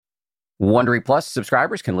Wondery Plus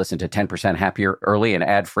subscribers can listen to 10% Happier early and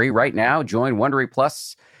ad-free right now. Join Wondery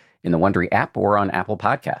Plus in the Wondery app or on Apple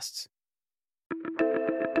Podcasts.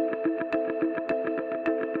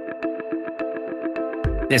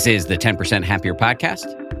 This is the 10% Happier podcast.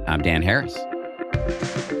 I'm Dan Harris.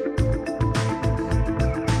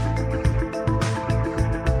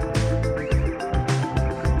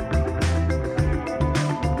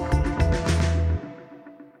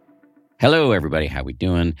 Hello, everybody. How we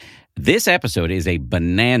doing? This episode is a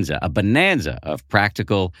bonanza of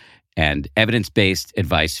practical and evidence-based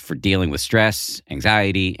advice for dealing with stress,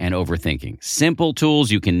 anxiety, and overthinking. Simple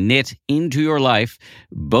tools you can knit into your life,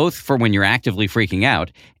 both for when you're actively freaking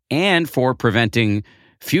out and for preventing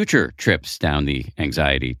future trips down the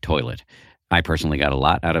anxiety toilet. I personally got a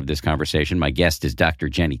lot out of this conversation. My guest is Dr.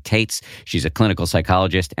 Jenny Taitz. She's a clinical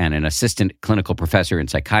psychologist and an assistant clinical professor in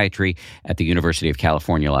psychiatry at the University of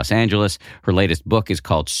California, Los Angeles. Her latest book is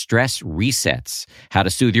called Stress Resets: How to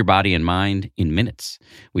Soothe Your Body and Mind in Minutes.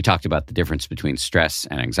 We talked about the difference between stress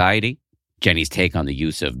and anxiety, Jenny's take on the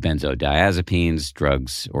use of benzodiazepines,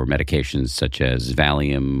 drugs or medications such as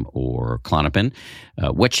Valium or Klonopin,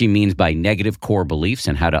 what she means by negative core beliefs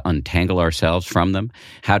and how to untangle ourselves from them,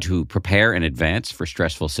 how to prepare in advance for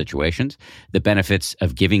stressful situations, the benefits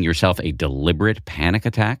of giving yourself a deliberate panic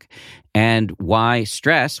attack, and why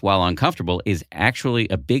stress, while uncomfortable, is actually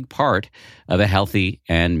a big part of a healthy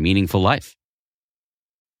and meaningful life.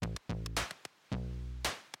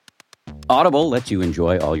 Audible lets you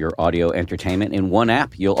enjoy all your audio entertainment in one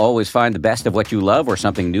app. You'll always find the best of what you love or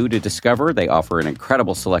something new to discover. They offer an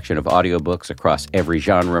incredible selection of audiobooks across every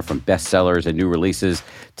genre, from bestsellers and new releases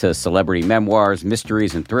to celebrity memoirs,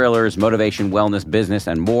 mysteries and thrillers, motivation, wellness, business,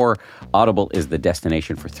 and more. Audible is the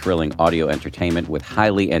destination for thrilling audio entertainment with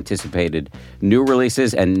highly anticipated new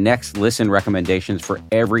releases and next listen recommendations for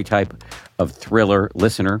every type of thriller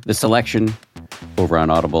listener. The selection over on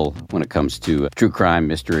Audible when it comes to true crime,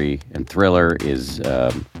 mystery, and thriller is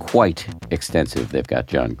quite extensive. They've got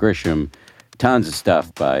John Grisham, tons of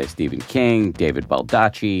stuff by Stephen King, David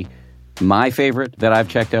Baldacci. My favorite that I've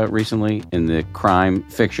checked out recently in the crime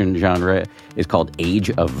fiction genre is called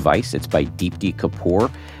Age of Vice. It's by Deepti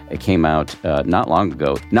Kapoor. It came out not long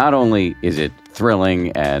ago. Not only is it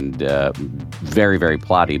thrilling and very, very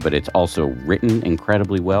plotty, but it's also written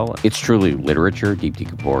incredibly well. It's truly literature. Deepti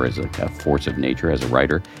Kapoor is a force of nature as a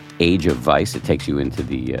writer. Age of Vice, it takes you into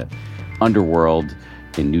the underworld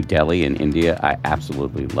in New Delhi in India. I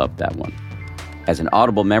absolutely loved that one. As an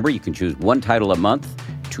Audible member, you can choose one title a month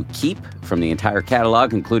to keep from the entire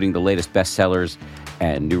catalog, including the latest bestsellers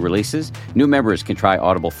and new releases. New members can try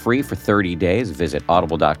Audible free for 30 days. Visit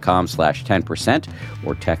audible.com/10%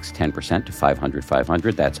 or text 10% to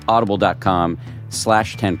 500-500. That's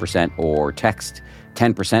audible.com/10% or text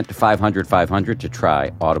 10% to 500-500 to try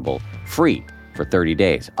Audible free for 30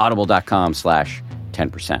 days.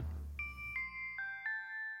 Audible.com/10%.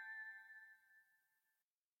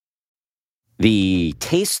 The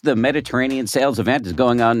Taste the Mediterranean sales event is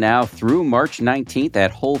going on now through March 19th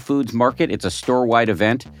at Whole Foods Market. It's a store-wide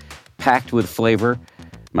event packed with flavor.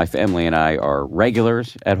 My family and I are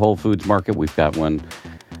regulars at Whole Foods Market. We've got one,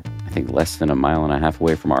 I think, less than a mile and a half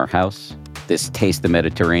away from our house. This Taste the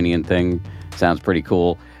Mediterranean thing sounds pretty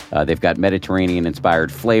cool. They've got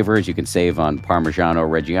Mediterranean-inspired flavors. You can save on Parmigiano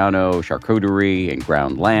Reggiano, charcuterie, and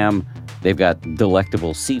ground lamb. They've got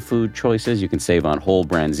delectable seafood choices. You can save on whole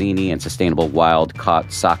branzini and sustainable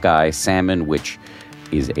wild-caught sockeye salmon, which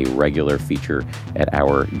is a regular feature at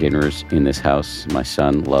our dinners in this house. My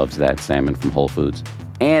son loves that salmon from Whole Foods.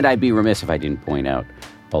 And I'd be remiss if I didn't point out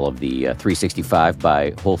all of the 365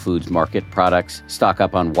 by Whole Foods Market products. Stock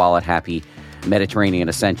up on wallet-happy Mediterranean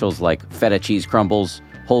essentials like feta cheese crumbles,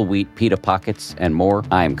 whole wheat pita pockets, and more.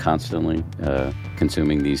 I am constantly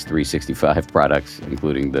consuming these 365 products,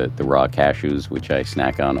 including the raw cashews, which I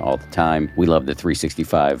snack on all the time. We love the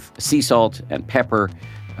 365 sea salt and pepper.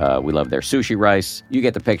 We love their sushi rice. You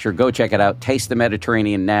get the picture. Go check it out. Taste the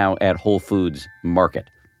Mediterranean now at Whole Foods Market.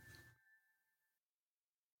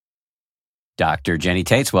 Dr. Jenny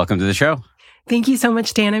Taitz, welcome to the show. Thank you so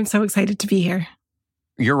much, Dan. I'm so excited to be here.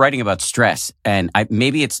 You're writing about stress, and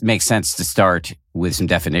maybe it makes sense to start with some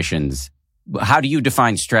definitions. How do you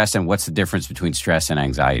define stress, and what's the difference between stress and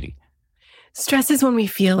anxiety? Stress is when we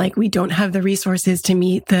feel like we don't have the resources to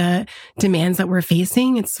meet the demands that we're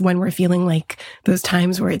facing. It's when we're feeling like those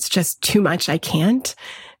times where it's just too much, I can't.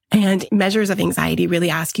 And measures of anxiety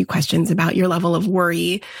really ask you questions about your level of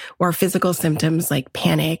worry or physical symptoms like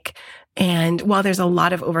panic. And while there's a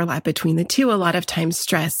lot of overlap between the two, a lot of times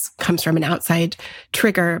stress comes from an outside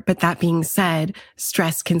trigger. But that being said,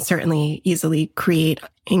 stress can certainly easily create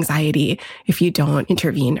anxiety if you don't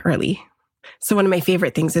intervene early. So one of my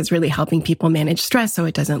favorite things is really helping people manage stress so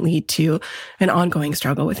it doesn't lead to an ongoing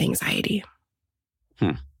struggle with anxiety.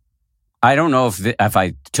 I don't know if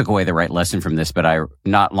I took away the right lesson from this, but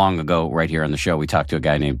not long ago, right here on the show, we talked to a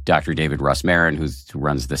guy named Dr. David Russ-Marin, who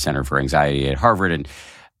runs the Center for Anxiety at Harvard. And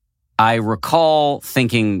I recall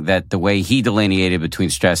thinking that the way he delineated between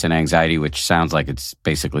stress and anxiety, which sounds like it's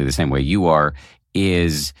basically the same way you are,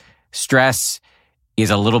 is stress is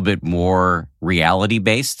a little bit more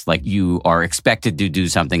reality-based. Like you are expected to do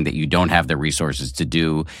something that you don't have the resources to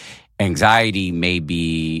do. Anxiety may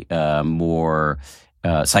be more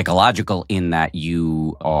psychological in that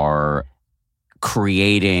you are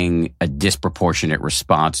creating a disproportionate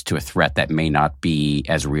response to a threat that may not be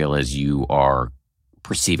as real as you are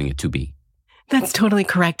perceiving it to be. That's totally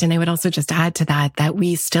correct. And I would also just add to that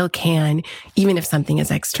we still can, even if something is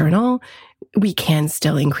external, we can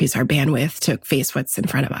still increase our bandwidth to face what's in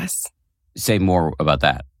front of us. Say more about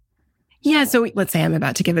that. Yeah. So let's say I'm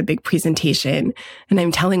about to give a big presentation and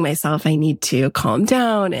I'm telling myself I need to calm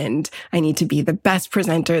down and I need to be the best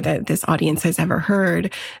presenter that this audience has ever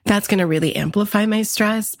heard. That's going to really amplify my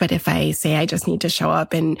stress. But if I say I just need to show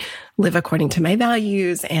up and live according to my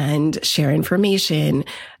values and share information,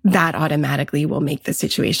 that automatically will make the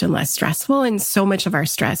situation less stressful. And so much of our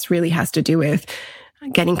stress really has to do with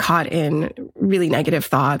getting caught in really negative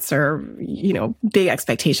thoughts or, big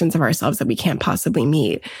expectations of ourselves that we can't possibly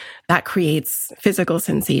meet. That creates physical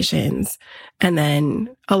sensations. And then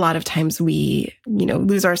a lot of times we,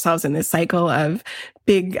 lose ourselves in this cycle of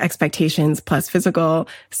big expectations plus physical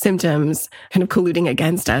symptoms kind of colluding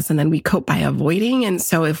against us. And then we cope by avoiding. And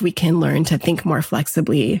so if we can learn to think more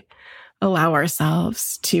flexibly, allow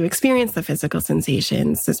ourselves to experience the physical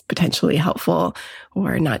sensations is potentially helpful,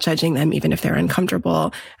 or not judging them even if they're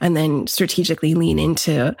uncomfortable, and then strategically lean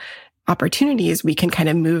into opportunities, we can kind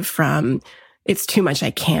of move from it's too much,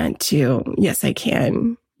 I can't, to yes, I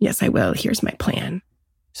can, yes, I will, here's my plan.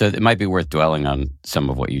 So it might be worth dwelling on some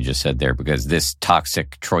of what you just said there, because this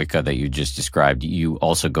toxic troika that you just described, you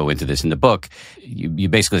also go into this in the book. You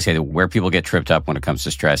basically say that where people get tripped up when it comes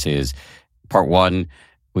to stress is part one,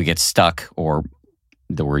 we get stuck, or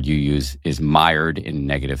the word you use is mired in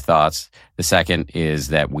negative thoughts. The second is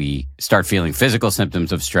that we start feeling physical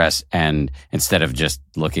symptoms of stress, and instead of just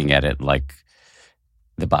looking at it like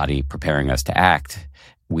the body preparing us to act,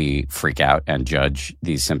 we freak out and judge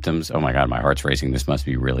these symptoms. Oh my God, my heart's racing. This must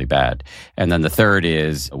be really bad. And then the third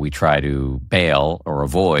is we try to bail or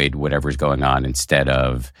avoid whatever's going on instead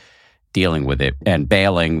of dealing with it. And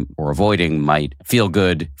bailing or avoiding might feel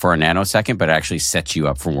good for a nanosecond, but actually sets you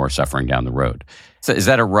up for more suffering down the road. So is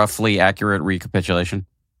that a roughly accurate recapitulation?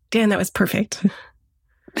 Dan, that was perfect.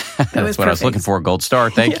 That's what I was looking for. Gold star.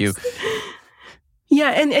 Thank you.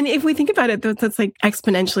 Yeah. And if we think about it, that's like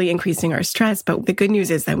exponentially increasing our stress. But the good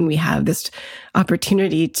news is that when we have this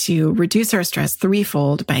opportunity to reduce our stress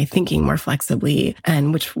threefold by thinking more flexibly,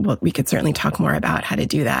 and we could certainly talk more about how to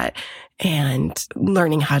do that, and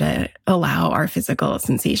learning how to allow our physical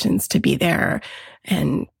sensations to be there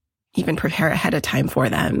and even prepare ahead of time for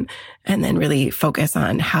them, and then really focus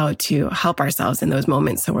on how to help ourselves in those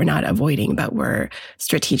moments so we're not avoiding, but we're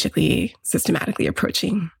strategically, systematically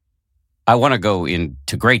approaching. I want to go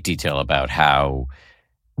into great detail about how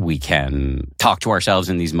we can talk to ourselves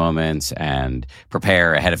in these moments and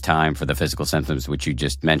prepare ahead of time for the physical symptoms, which you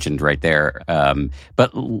just mentioned right there.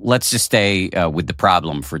 But let's just stay with the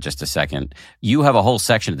problem for just a second. You have a whole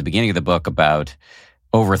section at the beginning of the book about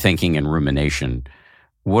overthinking and rumination.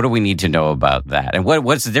 What do we need to know about that? And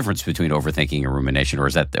what's the difference between overthinking and rumination, or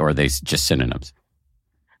are they just synonyms?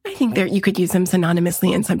 I think you could use them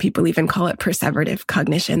synonymously, and some people even call it perseverative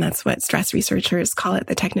cognition. That's what stress researchers call it,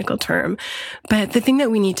 the technical term. But the thing that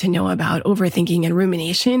we need to know about overthinking and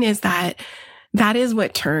rumination is that is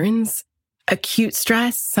what turns acute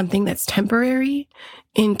stress, something that's temporary,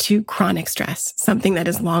 into chronic stress, something that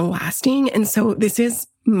is long lasting. And so this is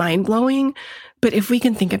mind blowing. But if we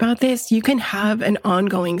can think about this, you can have an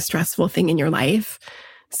ongoing stressful thing in your life,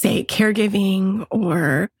 say caregiving,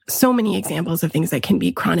 or so many examples of things that can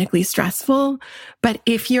be chronically stressful. But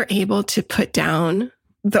if you're able to put down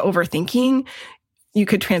the overthinking, you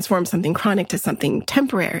could transform something chronic to something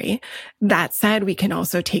temporary. That said, we can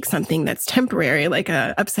also take something that's temporary, like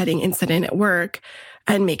a upsetting incident at work,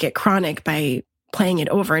 and make it chronic by playing it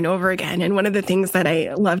over and over again. And one of the things that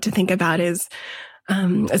I love to think about is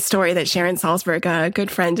a story that Sharon Salzberg, a good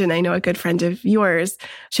friend, and I know a good friend of yours,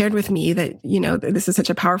 shared with me that, this is such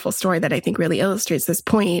a powerful story that I think really illustrates this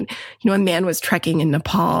point. A man was trekking in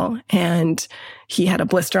Nepal and he had a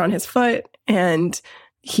blister on his foot, and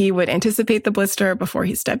he would anticipate the blister before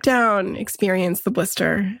he stepped down, experience the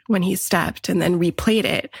blister when he stepped, and then replayed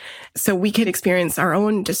it. So we could experience our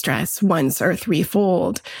own distress once or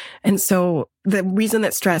threefold. And so the reason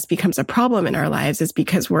that stress becomes a problem in our lives is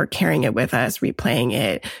because we're carrying it with us, replaying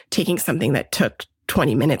it, taking something that took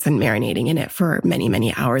 20 minutes and marinating in it for many,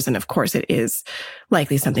 many hours. And of course, it is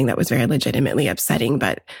likely something that was very legitimately upsetting.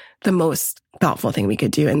 But the most thoughtful thing we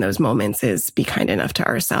could do in those moments is be kind enough to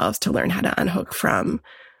ourselves to learn how to unhook from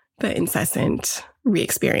the incessant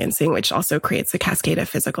re-experiencing, which also creates a cascade of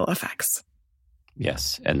physical effects.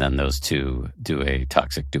 Yes. And then those two do a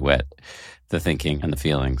toxic duet, the thinking and the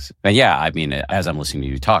feelings. And yeah, I mean, as I'm listening to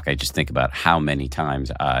you talk, I just think about how many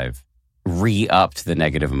times I've re-upped the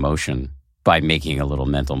negative emotion by making a little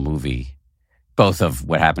mental movie, both of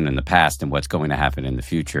what happened in the past and what's going to happen in the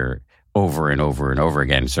future over and over and over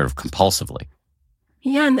again, sort of compulsively.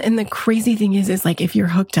 Yeah. And the crazy thing is like if you're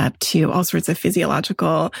hooked up to all sorts of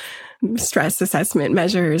physiological stress assessment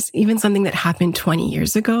measures, even something that happened 20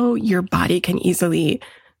 years ago, your body can easily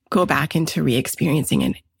go back into re-experiencing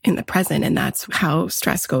it in the present. And that's how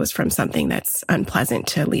stress goes from something that's unpleasant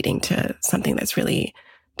to leading to something that's really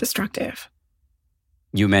destructive.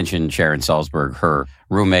 You mentioned Sharon Salzberg, her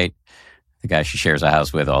roommate, the guy she shares a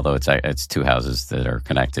house with, although it's two houses that are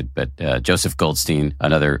connected. But Joseph Goldstein,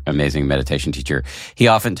 another amazing meditation teacher, he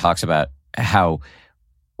often talks about how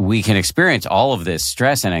we can experience all of this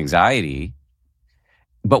stress and anxiety,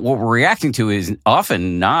 but what we're reacting to is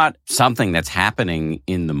often not something that's happening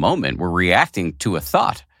in the moment. We're reacting to a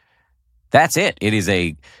thought. That's it. It is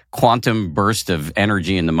a quantum burst of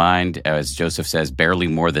energy in the mind, as Joseph says, barely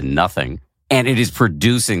more than nothing. And it is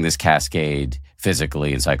producing this cascade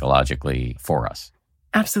physically and psychologically for us.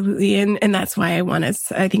 Absolutely. And that's why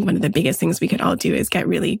I think one of the biggest things we could all do is get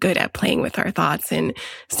really good at playing with our thoughts and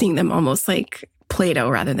seeing them almost like Play-Doh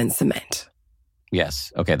rather than cement.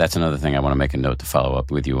 Yes. Okay. That's another thing I want to make a note to follow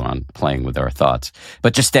up with you on, playing with our thoughts.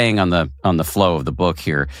 But just staying on the flow of the book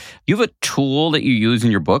here, you have a tool that you use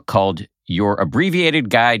in your book called Your Abbreviated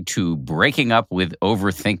Guide to Breaking Up with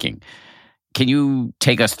Overthinking. Can you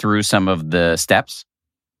take us through some of the steps?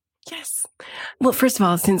 Yes. Well, first of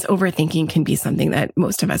all, since overthinking can be something that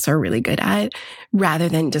most of us are really good at, rather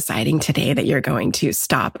than deciding today that you're going to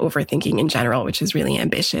stop overthinking in general, which is really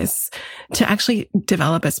ambitious, to actually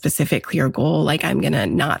develop a specific, clear goal, like I'm going to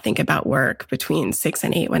not think about work between 6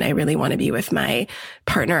 and 8 when I really want to be with my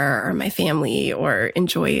partner or my family or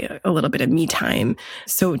enjoy a little bit of me time.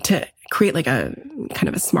 So to create like a kind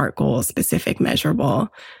of a SMART goal, specific, measurable,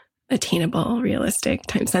 attainable, realistic,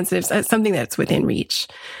 time sensitive, something that's within reach.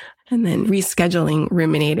 And then rescheduling,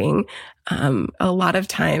 ruminating. A lot of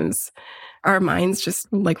times our minds just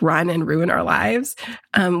like run and ruin our lives.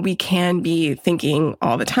 We can be thinking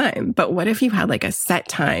all the time, but what if you had like a set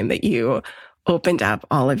time that you opened up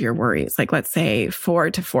all of your worries? Like let's say 4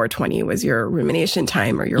 to 4:20 was your rumination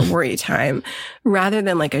time or your worry time, rather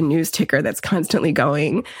than like a news ticker that's constantly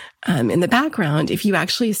going in the background. If you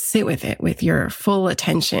actually sit with it with your full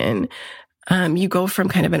attention, you go from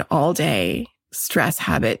kind of an all-day stress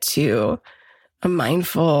habit to a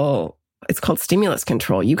mindful, it's called stimulus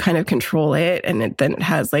control. You kind of control it, and then it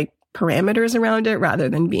has like parameters around it rather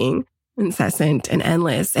than being incessant and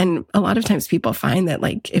endless. And a lot of times people find that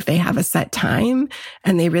like if they have a set time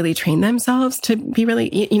and they really train themselves to be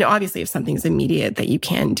really, obviously if something's immediate that you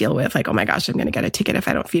can deal with, like, oh my gosh, I'm going to get a ticket if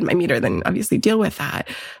I don't feed my meter, then obviously deal with that.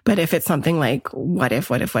 But if it's something like, what if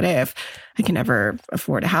I can never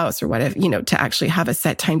afford a house, or what if, to actually have a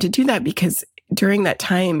set time to do that, because during that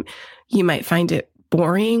time you might find it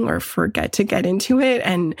boring or forget to get into it.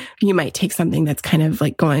 And you might take something that's kind of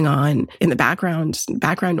like going on in the background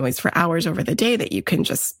noise for hours over the day that you can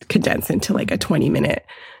just condense into like a 20-minute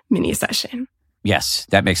mini session. Yes,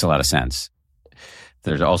 that makes a lot of sense.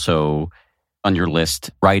 There's also on your list,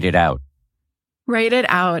 write it out. Write it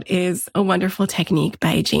out is a wonderful technique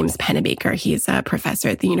by James Pennebaker. He's a professor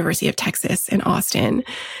at the University of Texas in Austin.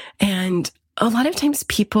 And a lot of times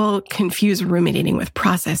people confuse ruminating with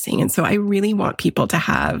processing. And so I really want people to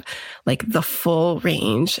have like the full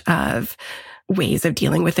range of ways of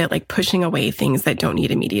dealing with it, like pushing away things that don't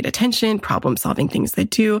need immediate attention, problem solving things that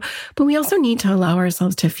do. But we also need to allow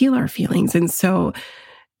ourselves to feel our feelings. And so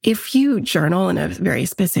if you journal in a very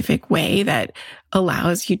specific way that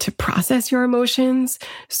allows you to process your emotions,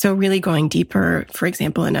 so really going deeper, for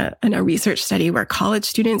example, in a research study where college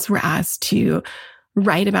students were asked to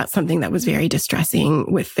write about something that was very distressing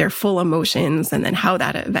with their full emotions and then how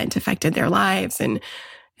that event affected their lives. And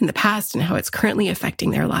in the past and how it's currently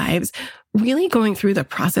affecting their lives. Really going through the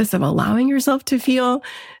process of allowing yourself to feel.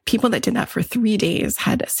 People that did that for 3 days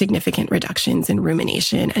had significant reductions in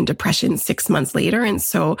rumination and depression 6 months later. And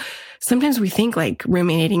so sometimes we think like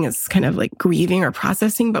ruminating is kind of like grieving or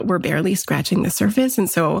processing, but we're barely scratching the surface. And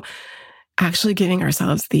so actually giving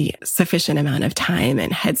ourselves the sufficient amount of time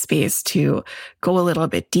and headspace to go a little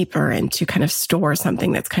bit deeper and to kind of store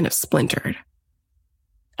something that's kind of splintered.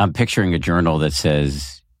 I'm picturing a journal that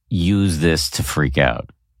says, use this to freak out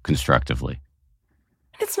constructively.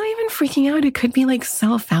 It's not even freaking out. It could be like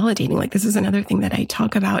self-validating. Like this is another thing that I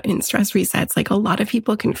talk about in stress resets. Like a lot of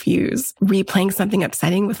people confuse replaying something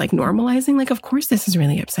upsetting with like normalizing. Like, of course, this is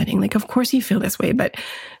really upsetting. Like, of course you feel this way, but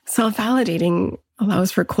self-validating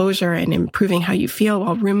allows for closure and improving how you feel,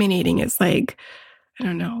 while ruminating is like, I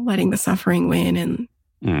don't know, letting the suffering win.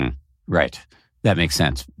 And right. That makes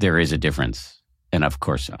sense. There is a difference. And of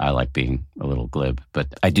course, I like being a little glib, but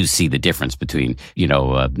I do see the difference between,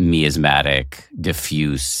 miasmatic,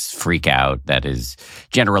 diffuse freak out that is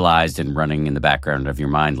generalized and running in the background of your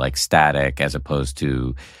mind like static, as opposed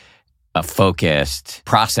to a focused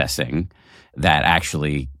processing that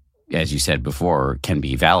actually, as you said before, can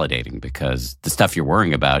be validating, because the stuff you're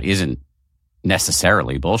worrying about isn't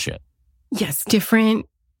necessarily bullshit. Yes, different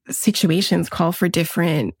situations call for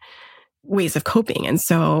different ways of coping. And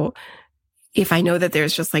so if I know that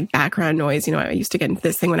there's just like background noise, I used to get into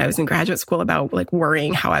this thing when I was in graduate school about like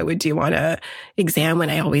worrying how I would do on a exam when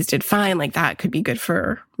I always did fine. Like that could be good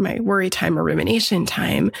for my worry time or rumination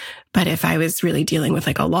time. But if I was really dealing with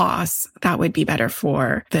like a loss, that would be better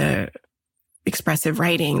for the expressive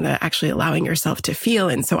writing, the actually allowing yourself to feel.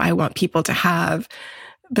 And so I want people to have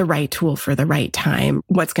the right tool for the right time.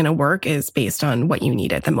 What's going to work is based on what you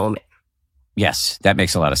need at the moment. Yes, that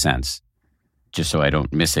makes a lot of sense. Just so I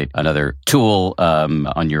don't miss it, another tool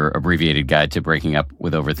on your abbreviated guide to breaking up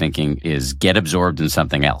with overthinking is get absorbed in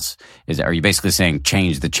something else. Are you basically saying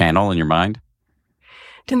change the channel in your mind?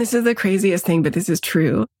 And this is the craziest thing, but this is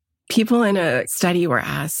true. People in a study were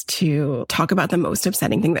asked to talk about the most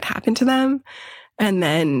upsetting thing that happened to them. And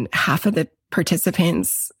then half of the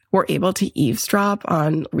participants were able to eavesdrop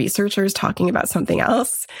on researchers talking about something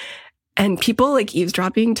else. And people like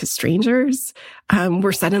eavesdropping to strangers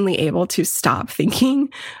were suddenly able to stop thinking.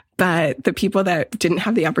 But the people that didn't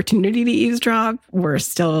have the opportunity to eavesdrop were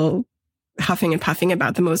still huffing and puffing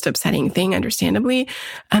about the most upsetting thing, understandably.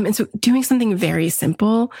 And so doing something very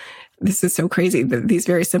simple, this is so crazy that these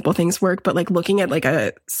very simple things work, but like looking at like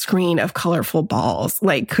a screen of colorful balls,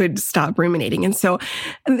 like could stop ruminating. And so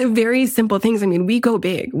the very simple things, I mean, we go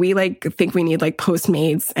big. We like think we need like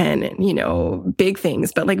Postmates and, big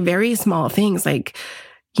things, but like very small things like,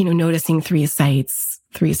 noticing 3 sights,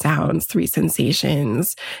 3 sounds, 3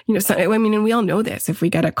 sensations, and we all know this. If we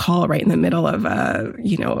get a call right in the middle of a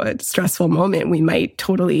stressful moment, we might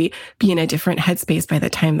totally be in a different headspace by the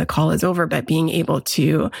time the call is over, but being able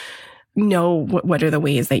to know what are the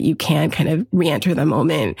ways that you can kind of re-enter the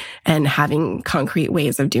moment and having concrete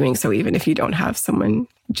ways of doing so, even if you don't have someone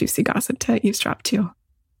juicy gossip to eavesdrop to.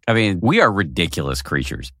 I mean, we are ridiculous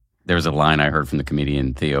creatures. There was a line I heard from the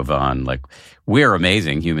comedian Theo Von, like, we're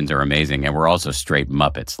amazing, humans are amazing, and we're also straight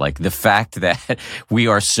Muppets. Like, the fact that we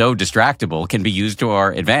are so distractible can be used to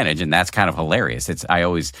our advantage, and that's kind of hilarious. I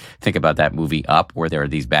always think about that movie Up, where there are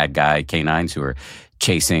these bad guy canines who are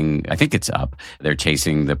chasing, I think it's Up, they're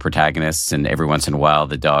chasing the protagonists, and every once in a while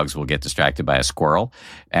the dogs will get distracted by a squirrel,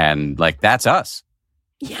 and like, that's us.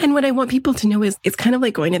 Yeah, and what I want people to know is it's kind of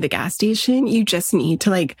like going to the gas station. You just need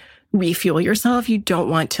to like refuel yourself. You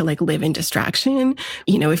don't want to like live in distraction.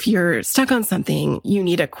 If you're stuck on something, you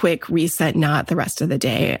need a quick reset, not the rest of the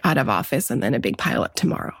day out of office and then a big pile up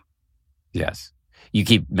tomorrow. Yes. You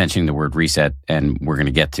keep mentioning the word reset, and we're going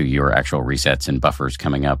to get to your actual resets and buffers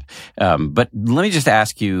coming up. But let me just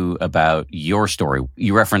ask you about your story.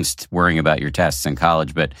 You referenced worrying about your tests in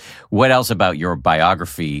college, but what else about your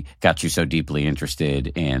biography got you so deeply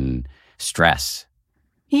interested in stress?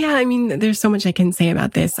 Yeah, I mean, there's so much I can say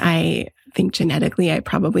about this. I think genetically, I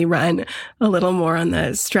probably run a little more on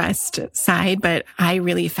the stressed side, but I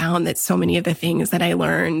really found that so many of the things that I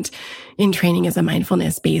learned in training as a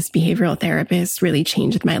mindfulness-based behavioral therapist really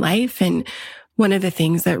changed my life. And one of the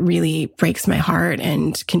things that really breaks my heart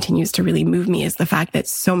and continues to really move me is the fact that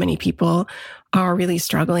so many people are really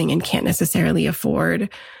struggling and can't necessarily afford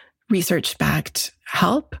research-backed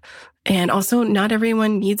help. And also, not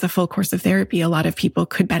everyone needs a full course of therapy. A lot of people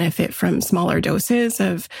could benefit from smaller doses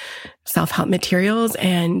of self-help materials.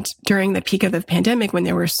 And during the peak of the pandemic, when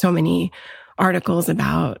there were so many articles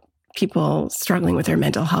about people struggling with their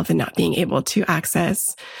mental health and not being able to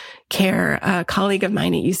access, care, a colleague of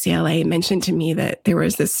mine at UCLA mentioned to me that there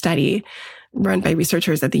was this study run by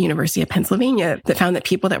researchers at the University of Pennsylvania that found that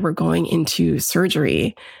people that were going into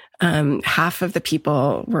surgery, half of the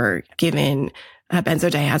people were given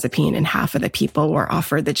benzodiazepine and half of the people were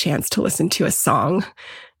offered the chance to listen to a song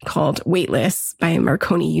called Weightless by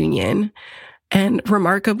Marconi Union. And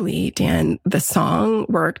remarkably, Dan, the song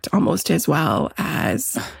worked almost as well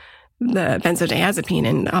as the benzodiazepine.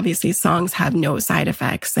 And obviously songs have no side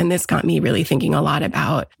effects. And this got me really thinking a lot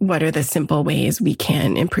about what are the simple ways we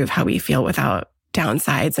can improve how we feel without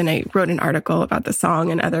downsides. And I wrote an article about the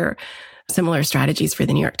song and other similar strategies for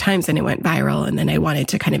the New York Times, and it went viral. And then I wanted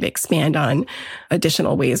to kind of expand on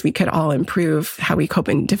additional ways we could all improve how we cope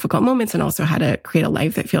in difficult moments and also how to create a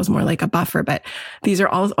life that feels more like a buffer. But these are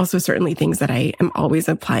also certainly things that I am always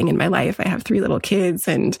applying in my life. I have 3 little kids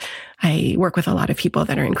and I work with a lot of people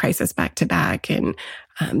that are in crisis back to back. And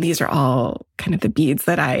these are all kind of the beads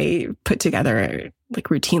that I put together like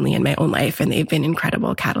routinely in my own life. And they've been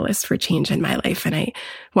incredible catalysts for change in my life. And I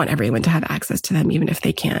want everyone to have access to them, even if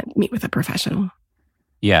they can't meet with a professional.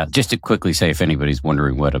 Yeah, just to quickly say, if anybody's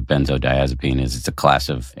wondering what a benzodiazepine is, it's a class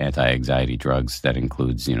of anti-anxiety drugs that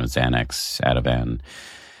includes, Xanax, Ativan,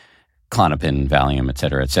 Klonopin, Valium, et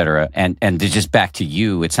cetera, et cetera. And to just back to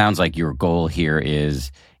you, it sounds like your goal here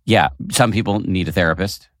is, some people need a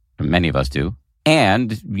therapist. Many of us do.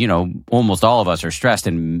 And, almost all of us are stressed,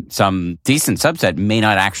 and some decent subset may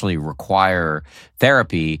not actually require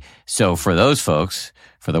therapy. So for those folks,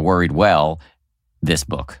 for the worried well, this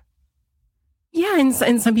book. Yeah.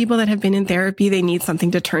 And some people that have been in therapy, they need something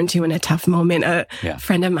to turn to in a tough moment. A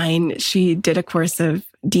friend of mine, she did a course of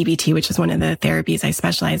DBT, which is one of the therapies I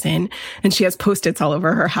specialize in. And she has Post-its all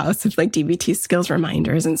over her house of like DBT skills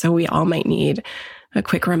reminders. And so we all might need a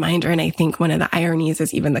quick reminder. And I think one of the ironies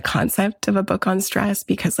is even the concept of a book on stress,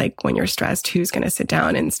 because like when you're stressed, who's going to sit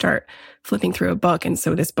down and start flipping through a book? And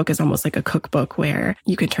so this book is almost like a cookbook where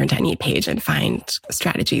you can turn to any page and find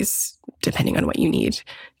strategies depending on what you need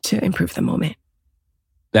to improve the moment.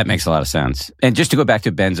 That makes a lot of sense. And just to go back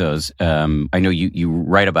to benzos, I know you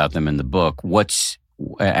write about them in the book.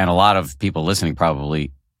 And a lot of people listening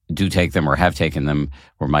probably do take them or have taken them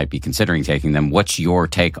or might be considering taking them. What's your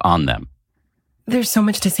take on them? There's so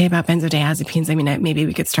much to say about benzodiazepines. I mean, maybe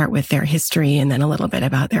we could start with their history and then a little bit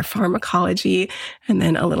about their pharmacology and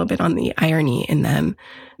then a little bit on the irony in them.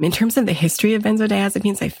 In terms of the history of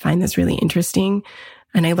benzodiazepines, I find this really interesting.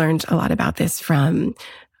 And I learned a lot about this from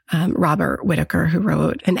Robert Whitaker, who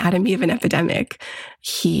wrote Anatomy of an Epidemic.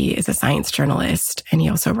 He is a science journalist and he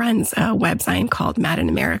also runs a website called Mad in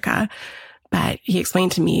America. But he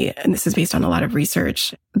explained to me, and this is based on a lot of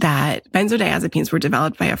research, that benzodiazepines were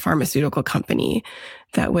developed by a pharmaceutical company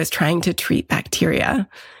that was trying to treat bacteria.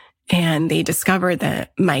 And they discovered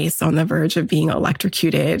that mice on the verge of being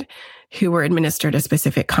electrocuted who were administered a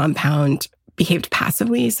specific compound behaved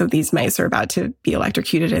passively. So these mice are about to be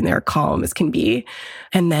electrocuted and they're calm as can be.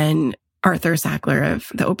 And then Arthur Sackler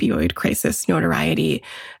of the opioid crisis notoriety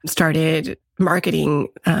started marketing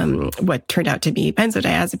what turned out to be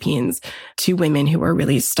benzodiazepines to women who were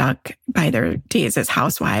really stuck by their days as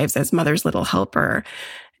housewives, as mother's little helper.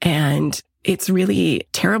 And it's really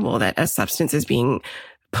terrible that a substance is being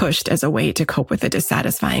pushed as a way to cope with a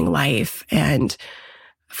dissatisfying life. And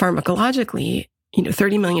pharmacologically,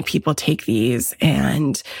 30 million people take these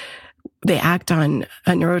and they act on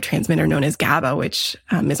a neurotransmitter known as GABA, which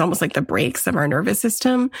is almost like the brakes of our nervous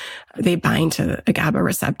system. They bind to a GABA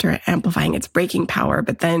receptor, amplifying its braking power.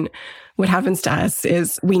 But then what happens to us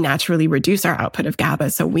is we naturally reduce our output of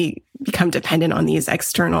GABA. So we become dependent on these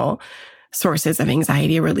external sources of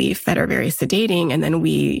anxiety relief that are very sedating. And then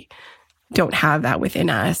we don't have that within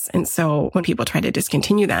us. And so when people try to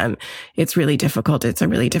discontinue them, it's really difficult. It's a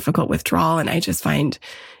really difficult withdrawal. And I just find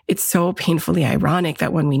it's so painfully ironic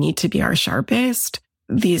that when we need to be our sharpest,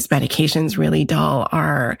 these medications really dull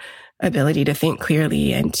our ability to think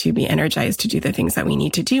clearly and to be energized to do the things that we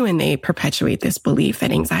need to do. And they perpetuate this belief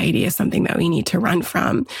that anxiety is something that we need to run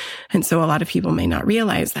from. And so a lot of people may not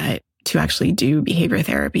realize that to actually do behavior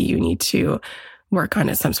therapy, you need to work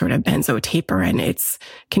on some sort of benzo taper, and it's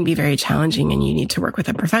can be very challenging and you need to work with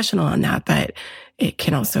a professional on that, but it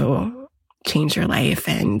can also change your life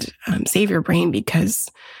and save your brain because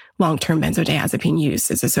long-term benzodiazepine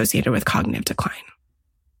use is associated with cognitive decline.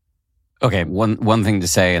 Okay, one thing to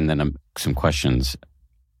say and then some questions.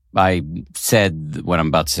 I said what I'm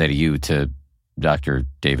about to say to you to Dr.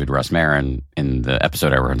 David Russ-Marin in the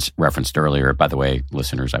episode I referenced earlier. By the way,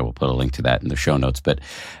 listeners, I will put a link to that in the show notes, but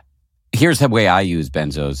here's the way I use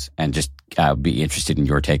benzos, and just be interested in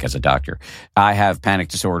your take as a doctor. I have panic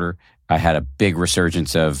disorder. I had a big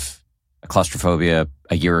resurgence of claustrophobia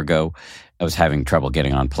a year ago. I was having trouble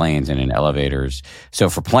getting on planes and in elevators. So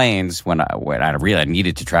for planes, when I really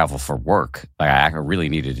needed to travel for work, like I really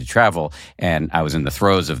needed to travel, and I was in the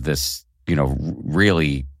throes of this,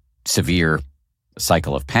 really severe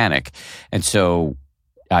cycle of panic. And so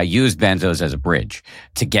I used benzos as a bridge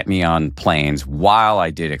to get me on planes while I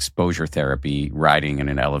did exposure therapy, riding in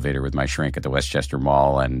an elevator with my shrink at the Westchester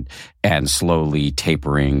Mall and slowly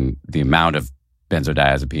tapering the amount of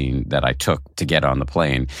benzodiazepine that I took to get on the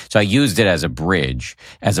plane. So I used it as a bridge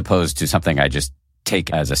as opposed to something I just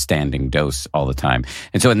take as a standing dose all the time.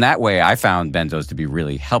 And so in that way, I found benzos to be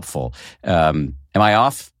really helpful. Am I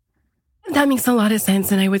off? That makes a lot of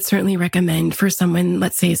sense. And I would certainly recommend for someone,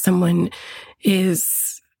 let's say someone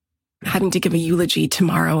is having to give a eulogy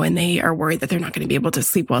tomorrow and they are worried that they're not going to be able to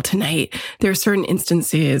sleep well tonight. There are certain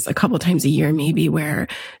instances, a couple times a year maybe, where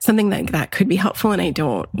something like that could be helpful. And I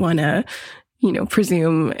don't want to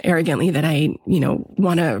presume arrogantly that I,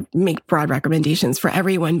 want to make broad recommendations for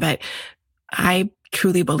everyone, but I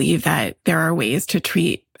truly believe that there are ways to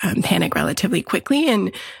treat panic relatively quickly.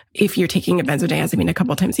 And if you're taking a benzodiazepine a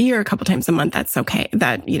couple times a year, a couple times a month, that's okay.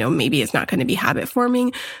 That, maybe it's not going to be habit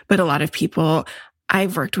forming, but a lot of people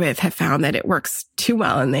I've worked with have found that it works too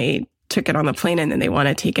well and they took it on the plane and then they want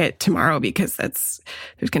to take it tomorrow because there's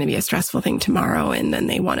going to be a stressful thing tomorrow. And then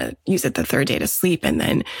they want to use it the third day to sleep. And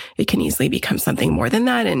then it can easily become something more than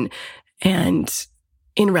that. And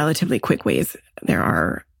in relatively quick ways, there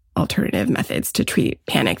are alternative methods to treat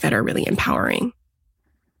panic that are really empowering.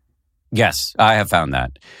 Yes, I have found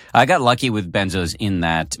that. I got lucky with benzos in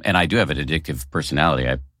that, and I do have an addictive personality.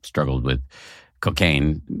 I struggled with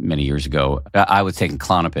cocaine many years ago. I was taking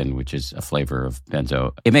Klonopin, which is a flavor of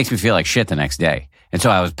benzo. It makes me feel like shit the next day. And so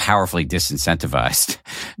I was powerfully disincentivized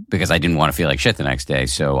because I didn't want to feel like shit the next day.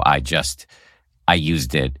 So I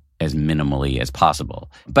used it as minimally as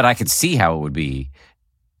possible. But I could see how it would be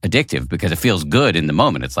addictive because it feels good in the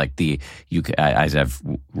moment. It's like as I've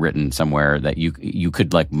written somewhere, that you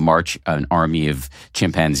could like march an army of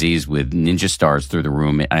chimpanzees with ninja stars through the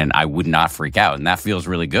room and I would not freak out. And that feels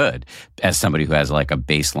really good as somebody who has like a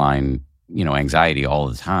baseline, anxiety all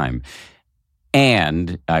the time.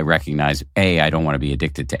 And I recognize A, I don't want to be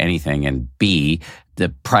addicted to anything. And B, the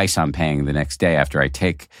price I'm paying the next day after I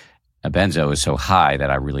take a benzo is so high that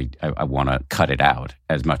I want to cut it out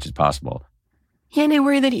as much as possible. Yeah, and I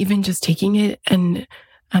worry that even just taking it, and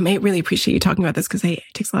I really appreciate you talking about this because it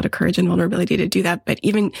takes a lot of courage and vulnerability to do that, but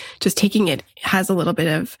even just taking it has a little bit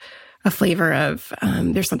of a flavor of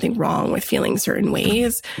there's something wrong with feeling certain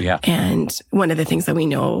ways. Yeah. And one of the things that we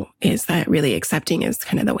know is that really accepting is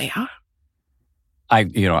kind of the way out.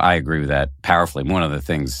 I agree with that powerfully. One of the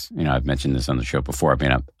things, I've mentioned this on the show before. I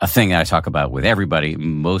mean, a thing that I talk about with everybody,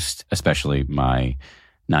 most especially my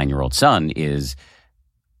 9-year-old son, is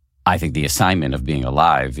I think the assignment of being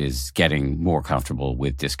alive is getting more comfortable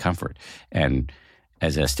with discomfort. And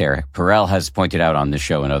as Esther Perel has pointed out on this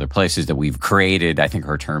show and other places, that we've created, I think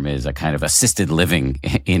her term is a kind of assisted living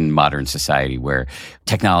in modern society where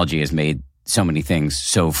technology has made so many things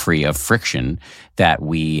so free of friction that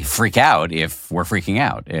we freak out if we're freaking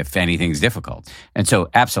out, if anything's difficult. And so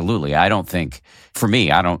absolutely, I don't take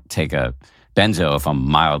a benzo if I'm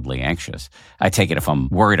mildly anxious. I take it if I'm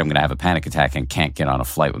worried I'm going to have a panic attack and can't get on a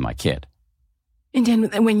flight with my kid. And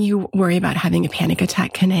Dan, when you worry about having a panic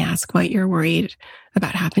attack, can I ask what you're worried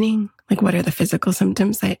about happening? Like, what are the physical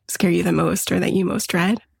symptoms that scare you the most or that you most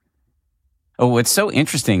dread? Oh, what's so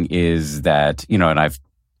interesting is that, and I've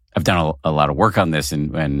done a lot of work on this,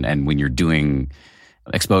 and when you're doing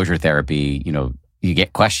exposure therapy, you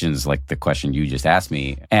get questions like the question you just asked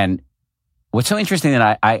me. And what's so interesting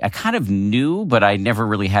that I kind of knew, but I never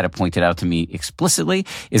really had it pointed out to me explicitly,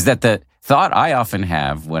 is that the thought I often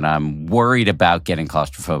have when I'm worried about getting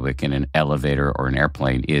claustrophobic in an elevator or an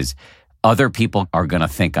airplane is other people are going to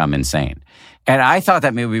think I'm insane. And I thought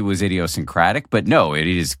that maybe it was idiosyncratic, but no, it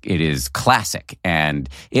is classic. And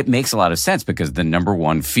it makes a lot of sense because the number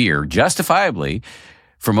one fear, justifiably,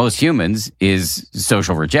 for most humans is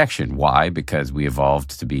social rejection. Why? Because we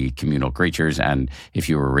evolved to be communal creatures, and if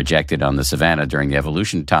you were rejected on the savannah during the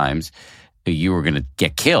evolution times, you were going to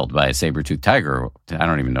get killed by a saber-toothed tiger. I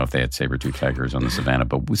don't even know if they had saber-toothed tigers on the savannah,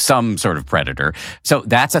 but some sort of predator. So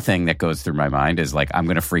that's a thing that goes through my mind is like, I'm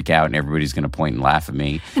going to freak out and everybody's going to point and laugh at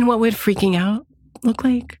me. And what would freaking out look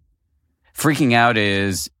like? Freaking out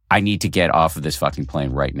is, I need to get off of this fucking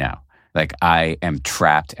plane right now. Like, I am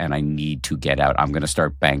trapped and I need to get out. I'm going to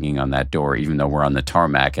start banging on that door, even though we're on the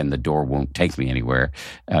tarmac and the door won't take me anywhere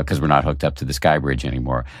because we're not hooked up to the sky bridge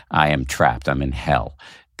anymore. I am trapped. I'm in hell.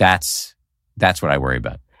 That's what I worry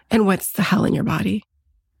about. And what's the hell in your body?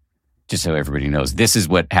 just so everybody knows, this is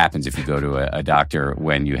what happens if you go to a doctor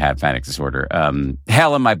when you have panic disorder.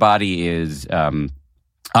 Hell in my body is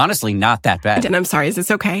honestly not that bad. And I'm sorry, is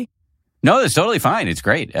this okay? No, it's totally fine. It's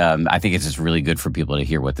great. I think it's just really good for people to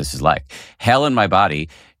hear what this is like. Hell in my body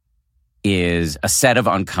is a set of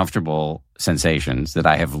uncomfortable sensations that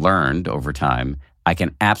I have learned over time I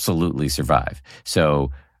can absolutely survive.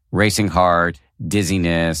 So racing heart,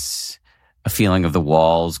 dizziness, a feeling of the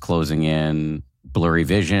walls closing in, blurry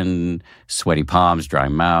vision, sweaty palms, dry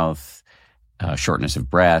mouth, shortness of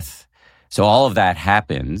breath. So all of that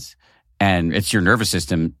happens, and it's your nervous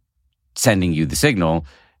system sending you the signal,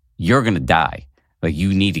 you're going to die. Like,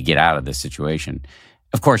 you need to get out of this situation.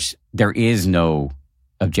 Of course, there is no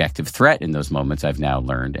objective threat in those moments, I've now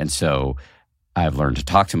learned. And so I've learned to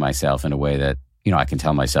talk to myself in a way that, I can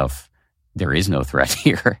tell myself there is no threat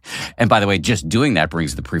here. And by the way, just doing that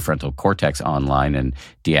brings the prefrontal cortex online and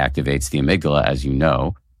deactivates the amygdala, as you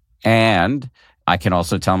know. And I can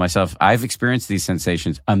also tell myself I've experienced these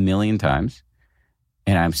sensations 1,000,000 times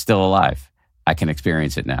and I'm still alive. I can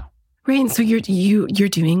experience it now. Right. And so you're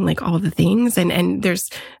doing like all the things and there's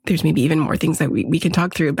maybe even more things that we can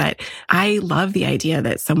talk through. But I love the idea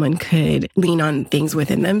that someone could lean on things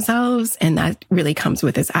within themselves. And that really comes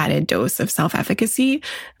with this added dose of self-efficacy,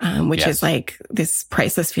 which is like this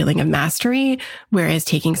priceless feeling of mastery. Whereas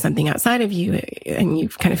taking something outside of you and you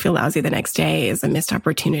kind of feel lousy the next day is a missed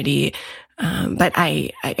opportunity. But I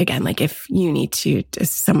again, like if you need to, if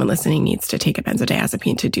someone listening needs to take a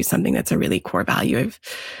benzodiazepine to do something that's a really core value of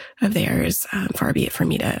theirs, far be it for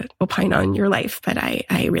me to opine on your life. But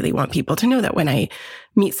I really want people to know that when I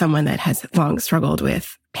meet someone that has long struggled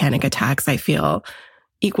with panic attacks, I feel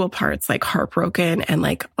equal parts like heartbroken and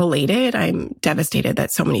like elated. I'm devastated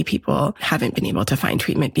that so many people haven't been able to find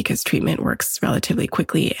treatment because treatment works relatively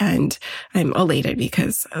quickly. And I'm elated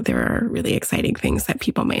because there are really exciting things that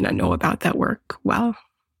people may not know about that work well,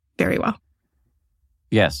 very well.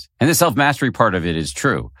 Yes. And the self-mastery part of it is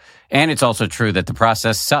true. And it's also true that the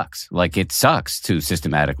process sucks. Like, it sucks to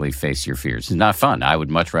systematically face your fears. It's not fun. I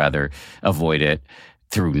would much rather avoid it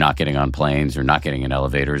through not getting on planes or not getting in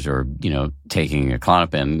elevators or, taking a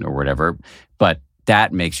Klonopin or whatever. But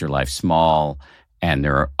that makes your life small. And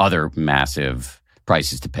there are other massive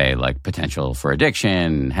prices to pay, like potential for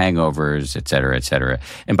addiction, hangovers, et cetera, et cetera.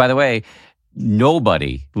 And by the way,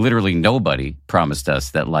 literally nobody promised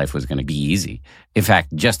us that life was going to be easy. In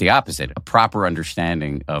fact, just the opposite. A proper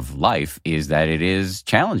understanding of life is that it is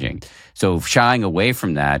challenging. So shying away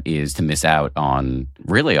from that is to miss out on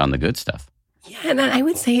the good stuff. Yeah, and I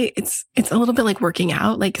would say it's a little bit like working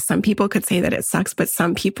out. Like, some people could say that it sucks, but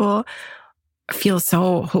some people feel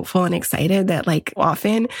so hopeful and excited that like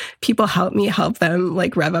often people help them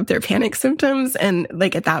like rev up their panic symptoms. And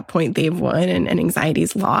like at that point they've won and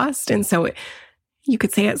anxiety's lost. And so you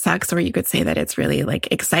could say it sucks, or you could say that it's really like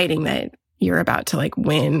exciting that you're about to like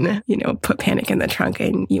win, put panic in the trunk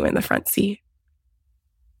and you in the front seat.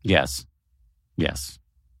 Yes. Yes.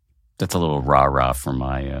 That's a little rah-rah for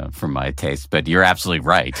my taste, but you're absolutely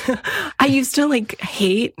right. I used to like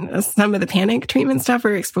hate some of the panic treatment stuff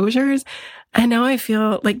or exposures. And now I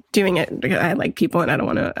feel like doing it. I like people and I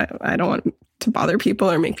don't want to bother people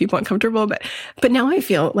or make people uncomfortable. But now I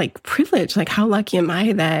feel like privileged. Like, how lucky am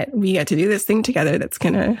I that we get to do this thing together that's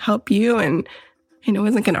going to help you and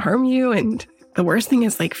isn't going to harm you. And the worst thing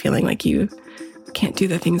is like feeling like you can't do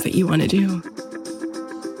the things that you want to do.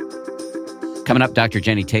 Coming up, Dr.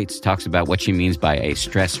 Jenny Taitz talks about what she means by a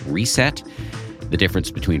stress reset, the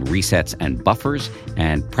difference between resets and buffers,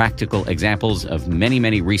 and practical examples of many,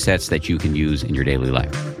 many resets that you can use in your daily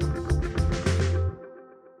life.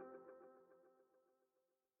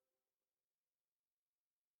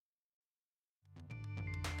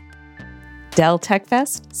 Dell Tech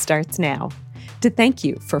Fest starts now. To thank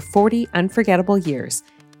you for 40 unforgettable years,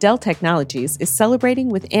 Dell Technologies is celebrating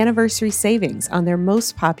with anniversary savings on their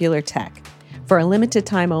most popular tech. For a limited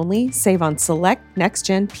time only, save on select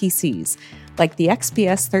next-gen PCs, like the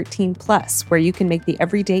XPS 13 Plus, where you can make the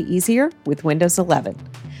everyday easier with Windows 11.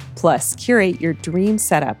 Plus, curate your dream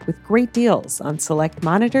setup with great deals on select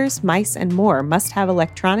monitors, mice, and more must-have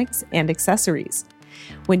electronics and accessories.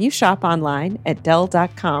 When you shop online at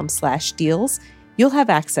Dell.com/deals, you'll have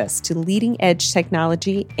access to leading-edge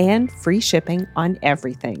technology and free shipping on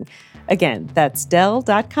everything. Again, that's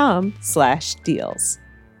Dell.com/deals.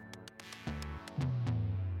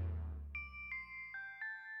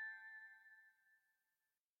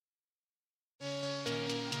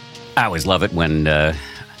 I always love it when the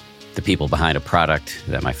people behind a product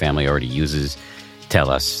that my family already uses tell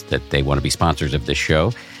us that they want to be sponsors of this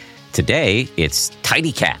show. Today, it's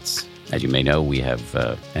Tidy Cats. As you may know, we have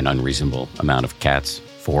an unreasonable amount of cats,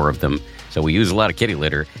 4 of them. So we use a lot of kitty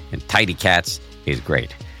litter, and Tidy Cats is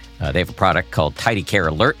great. They have a product called Tidy Care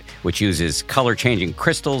Alert, which uses color-changing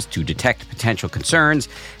crystals to detect potential concerns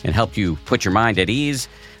and help you put your mind at ease.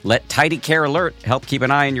 Let Tidy Care Alert help keep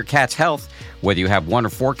an eye on your cat's health. Whether you have 1 or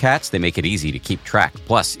 4 cats, they make it easy to keep track.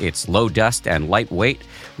 Plus, it's low dust and lightweight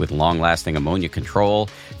with long-lasting ammonia control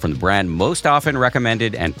from the brand most often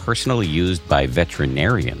recommended and personally used by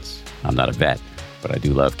veterinarians. I'm not a vet, but I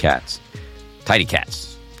do love cats. Tidy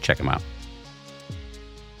Cats. Check them out.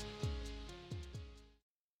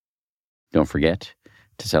 Don't forget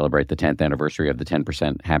to celebrate the 10th anniversary of the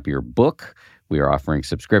 10% Happier book. We are offering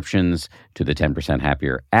subscriptions to the 10%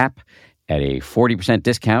 Happier app at a 40%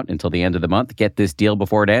 discount until the end of the month. Get this deal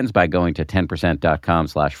before it ends by going to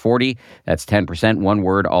 10%.com/40. That's 10%, one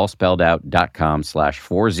word, all spelled out,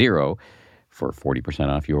 .com/40 for 40%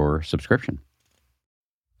 off your subscription.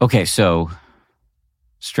 Okay, so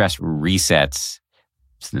Stress Resets,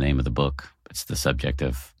 it's the name of the book. It's the subject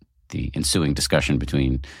of the ensuing discussion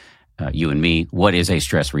between you and me. What is a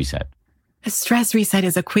stress reset? A stress reset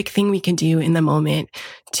is a quick thing we can do in the moment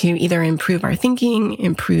to either improve our thinking,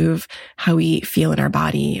 improve how we feel in our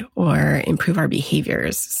body, or improve our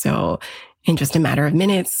behaviors. So in just a matter of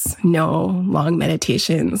minutes, no long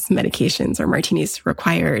meditations, medications, or martinis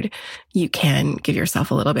required, you can give yourself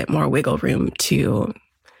a little bit more wiggle room to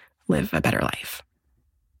live a better life.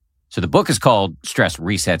 So the book is called Stress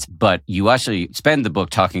Resets, but you actually spend the book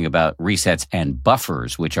talking about resets and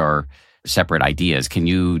buffers, which are separate ideas. Can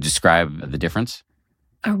you describe the difference?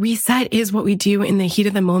 A reset is what we do in the heat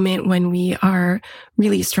of the moment when we are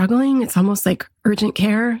really struggling. It's almost like urgent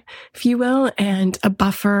care, if you will. And a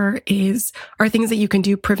buffer are things that you can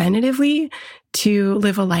do preventatively to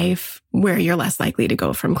live a life where you're less likely to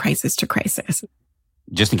go from crisis to crisis.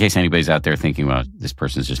 Just in case anybody's out there thinking, well, this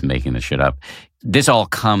person's just making this shit up. This all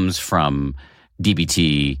comes from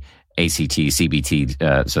DBT, ACT,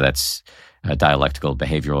 CBT. So that's dialectical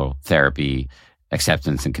behavioral therapy,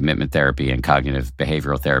 acceptance and commitment therapy, and cognitive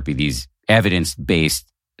behavioral therapy, these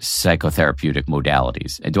evidence-based psychotherapeutic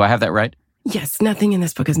modalities. Do I have that right? Yes, nothing in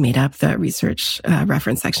this book is made up. The research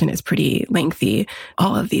reference section is pretty lengthy.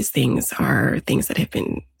 All of these things are things that have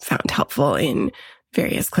been found helpful in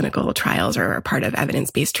various clinical trials or are part of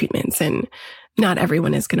evidence-based treatments. And not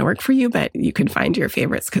everyone is going to work for you, but you can find your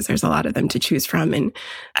favorites because there's a lot of them to choose from. And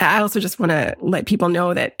I also just want to let people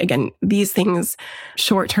know that, again, these things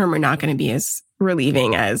short-term are not going to be as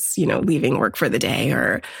relieving as, leaving work for the day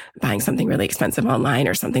or buying something really expensive online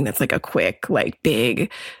or something that's like a quick, big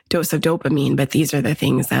dose of dopamine. But these are the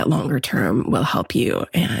things that longer term will help you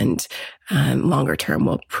and longer term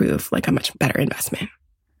will prove like a much better investment.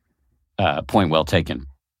 Point well taken.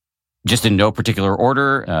 Just in no particular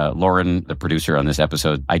order, Lauren, the producer on this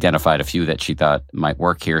episode, identified a few that she thought might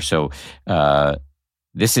work here. So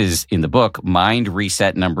this is in the book, Mind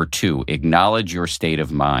Reset number 2, Acknowledge Your State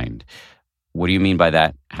of Mind. What do you mean by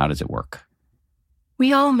that? How does it work?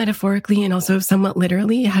 We all metaphorically and also somewhat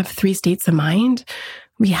literally have 3 states of mind.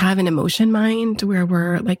 We have an emotion mind where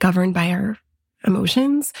we're governed by our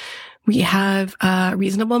emotions. We have a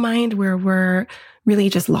reasonable mind where we're really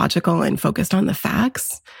just logical and focused on the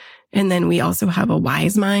facts. And then we also have a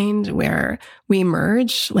wise mind where we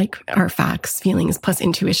merge our facts, feelings, plus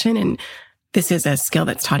intuition. And this is a skill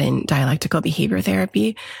that's taught in dialectical behavior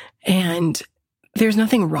therapy. And there's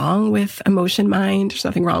nothing wrong with emotion mind. There's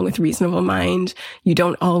nothing wrong with reasonable mind. You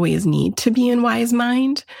don't always need to be in wise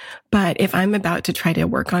mind. But if I'm about to try to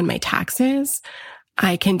work on my taxes,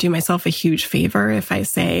 I can do myself a huge favor if I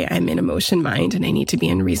say I'm in emotion mind and I need to be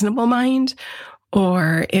in reasonable mind.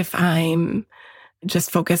 Or if I'm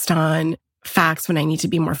just focused on facts when I need to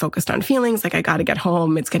be more focused on feelings, like I got to get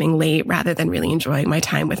home, it's getting late, rather than really enjoying my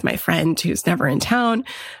time with my friend who's never in town.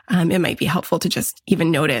 It might be helpful to just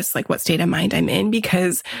even notice what state of mind I'm in,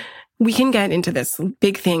 because we can get into this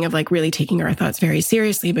big thing of really taking our thoughts very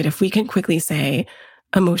seriously. But if we can quickly say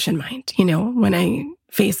emotion mind, when I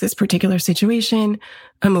face this particular situation,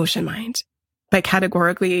 emotion mind, by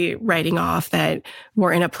categorically writing off that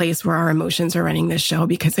we're in a place where our emotions are running this show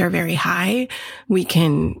because they're very high, we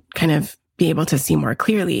can kind of be able to see more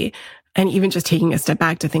clearly. And even just taking a step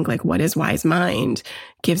back to think what is wise mind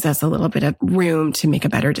gives us a little bit of room to make a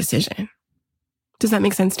better decision. Does that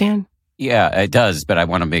make sense, Dan? Yeah, it does. But I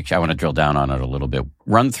want to drill down on it a little bit.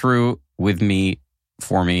 Run through with me,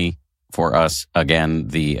 for us, again,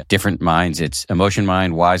 the different minds. It's emotion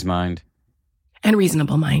mind, wise mind. And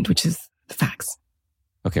reasonable mind, which is facts.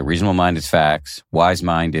 Okay, reasonable mind is facts. Wise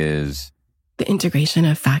mind is? The integration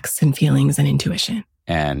of facts and feelings and intuition.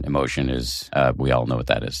 And emotion is, we all know what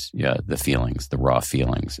that is. Yeah, the feelings, the raw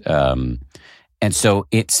feelings. And so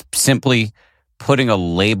it's simply putting a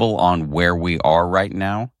label on where we are right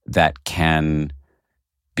now that can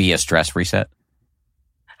be a stress reset?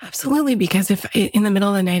 Absolutely, because if in the middle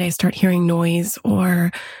of the night I start hearing noise,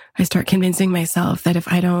 or I start convincing myself that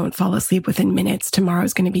if I don't fall asleep within minutes,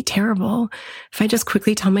 tomorrow's going to be terrible. If I just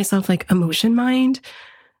quickly tell myself like emotion mind,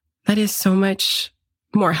 that is so much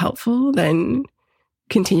more helpful than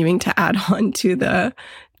continuing to add on to the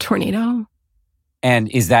tornado. And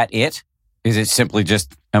is that it? Is it simply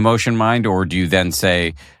just emotion mind? Or do you then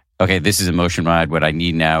say, okay, this is emotion mind. What I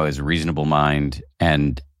need now is reasonable mind.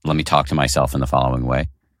 And let me talk to myself in the following way.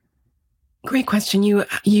 Great question.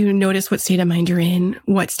 You notice what state of mind you're in,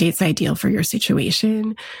 what state's ideal for your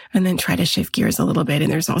situation, and then try to shift gears a little bit.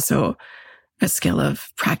 And there's also a skill of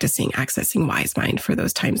practicing accessing wise mind for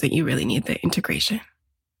those times that you really need the integration.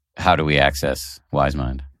 How do we access wise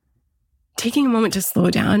mind? Taking a moment to slow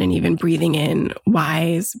down and even breathing in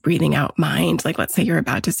wise, breathing out mind. Like, let's say you're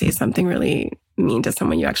about to say something really mean to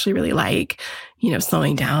someone you actually really like,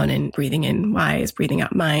 slowing down and breathing in wise, breathing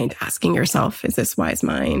out mind, asking yourself, is this wise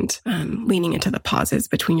mind? Leaning into the pauses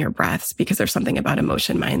between your breaths, because there's something about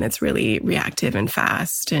emotion mind that's really reactive and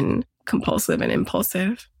fast and compulsive and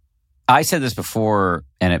impulsive. I said this before,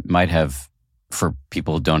 and it might have, for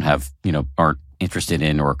people who don't have, aren't interested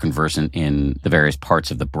in or conversant in the various parts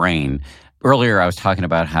of the brain. Earlier, I was talking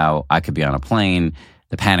about how I could be on a plane,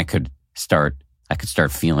 the panic could start, I could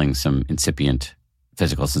start feeling some incipient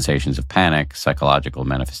physical sensations of panic, psychological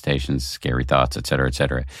manifestations, scary thoughts, et cetera, et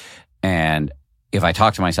cetera. And if I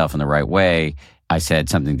talk to myself in the right way, I said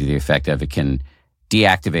something to the effect of it can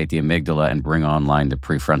deactivate the amygdala and bring online the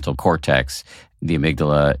prefrontal cortex. The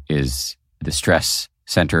amygdala is the stress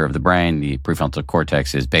center of the brain. The prefrontal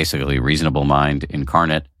cortex is basically reasonable mind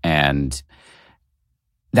incarnate. And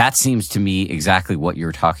that seems to me exactly what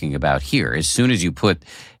you're talking about here. As soon as you put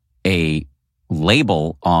a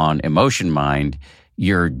label on emotion mind,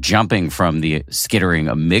 you're jumping from the skittering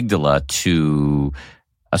amygdala to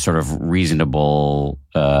a sort of reasonable,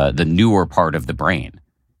 the newer part of the brain.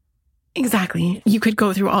 Exactly. You could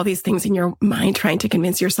go through all these things in your mind trying to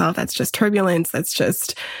convince yourself that's just turbulence, that's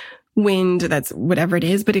just wind, that's whatever it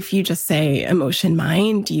is. But if you just say emotion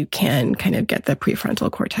mind, you can kind of get the prefrontal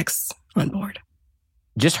cortex on board.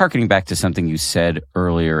 Just harkening back to something you said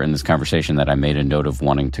earlier in this conversation that I made a note of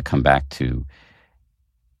wanting to come back to.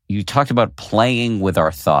 You talked about playing with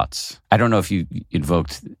our thoughts. I don't know if you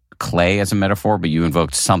invoked clay as a metaphor, but you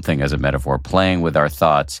invoked something as a metaphor, playing with our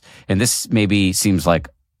thoughts. And this maybe seems like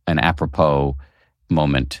an apropos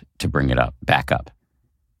moment to bring it back up.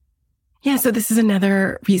 Yeah, so this is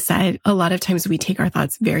another reset. A lot of times we take our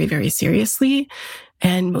thoughts very, very seriously,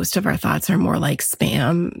 and most of our thoughts are more like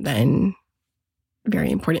spam than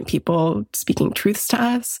very important people speaking truths to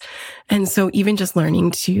us. And so even just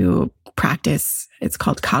learning to practice, it's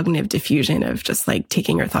called cognitive diffusion, of just like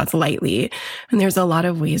taking your thoughts lightly. And there's a lot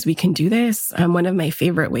of ways we can do this. One of my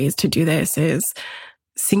favorite ways to do this is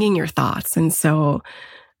singing your thoughts. And so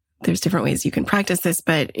there's different ways you can practice this,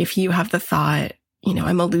 but if you have the thought,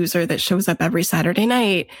 I'm a loser that shows up every Saturday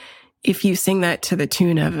night, if you sing that to the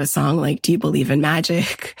tune of a song like Do You Believe in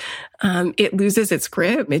Magic, it loses its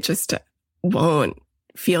grip. It just won't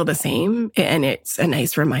feel the same. And it's a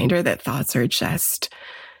nice reminder that thoughts are just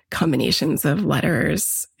combinations of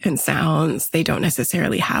letters and sounds. They don't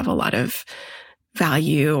necessarily have a lot of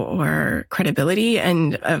value or credibility.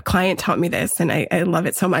 And a client taught me this, and I love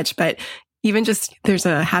it so much. But even just, there's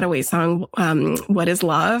a Hathaway song, What is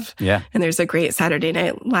Love? Yeah. And there's a great Saturday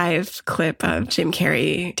Night Live clip of Jim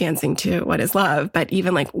Carrey dancing to What is Love? But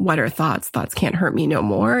even like, what are thoughts? Thoughts can't hurt me no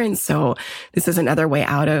more. And so this is another way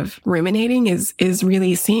out of ruminating, is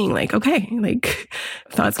really seeing like, okay, like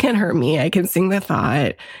thoughts can't hurt me. I can sing the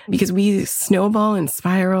thought, because we snowball and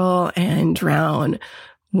spiral and drown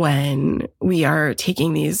when we are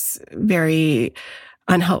taking these very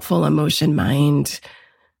unhelpful emotion mind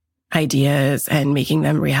ideas and making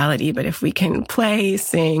them reality. But if we can play,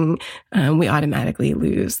 sing, we automatically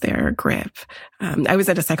lose their grip. I was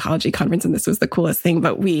at a psychology conference, and this was the coolest thing,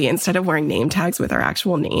 but we, instead of wearing name tags with our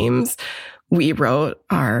actual names, we wrote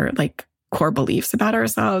our like core beliefs about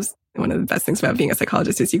ourselves. One of the best things about being a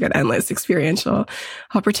psychologist is you get endless experiential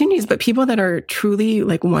opportunities, but people that are truly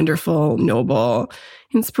like wonderful, noble,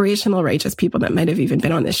 inspirational, righteous people that might have even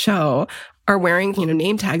been on this show are wearing,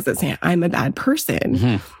 name tags that say, I'm a bad person.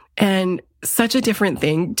 Mm-hmm. And such a different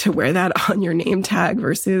thing to wear that on your name tag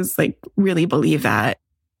versus like really believe that.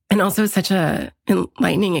 And also such a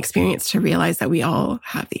enlightening experience to realize that we all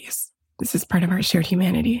have these. This is part of our shared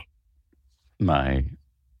humanity. My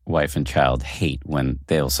wife and child hate when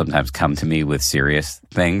they'll sometimes come to me with serious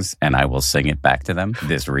things and I will sing it back to them,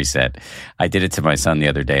 this reset. I did it to my son the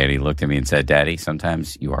other day and he looked at me and said, "Daddy,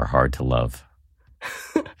 sometimes you are hard to love."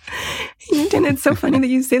 And it's so funny that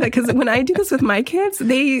you say that, because when I do this with my kids,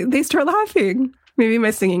 they start laughing. Maybe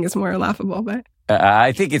my singing is more laughable, but...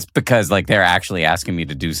 I think it's because they're actually asking me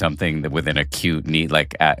to do something with an acute need,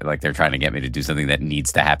 like they're trying to get me to do something that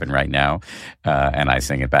needs to happen right now, and I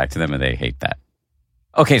sing it back to them, and they hate that.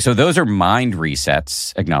 Okay, so those are mind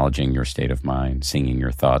resets, acknowledging your state of mind, singing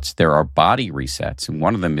your thoughts. There are body resets, and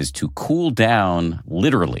one of them is to cool down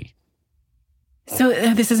literally. So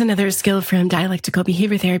this is another skill from dialectical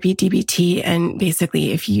behavior therapy, DBT, and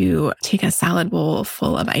basically if you take a salad bowl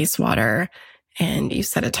full of ice water and you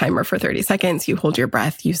set a timer for 30 seconds, you hold your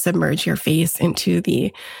breath, you submerge your face into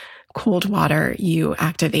the cold water, you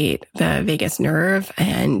activate the vagus nerve,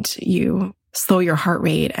 and you slow your heart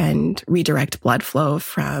rate and redirect blood flow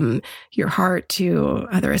from your heart to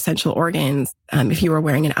other essential organs. If you were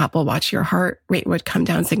wearing an Apple Watch, your heart rate would come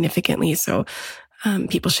down significantly. So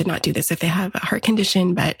people should not do this if they have a heart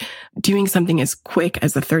condition, but doing something as quick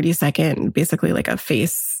as a 30-second, basically like a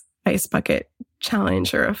face ice bucket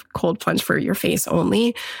challenge or a cold plunge for your face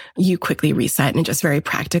only, you quickly reset. And just very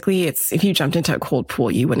practically, if you jumped into a cold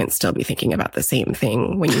pool, you wouldn't still be thinking about the same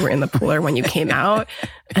thing when you were in the pool or when you came out.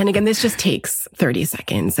 And again, this just takes 30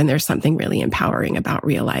 seconds. And there's something really empowering about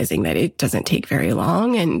realizing that it doesn't take very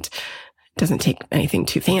long and doesn't take anything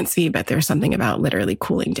too fancy, but there's something about literally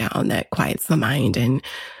cooling down that quiets the mind and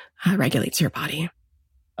regulates your body.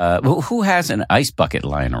 Who has an ice bucket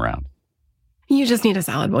lying around? You just need a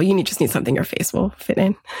salad bowl. You just need something your face will fit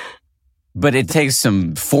in. But it takes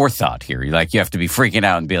some forethought here. You have to be freaking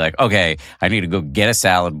out and be like, okay, I need to go get a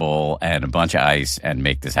salad bowl and a bunch of ice and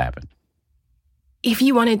make this happen. If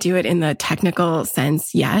you want to do it in the technical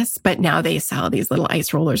sense, yes. But now they sell these little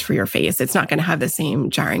ice rollers for your face. It's not going to have the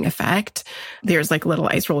same jarring effect. There's little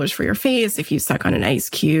ice rollers for your face if you suck on an ice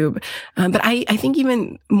cube. But I think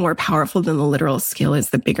even more powerful than the literal skill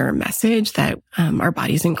is the bigger message that our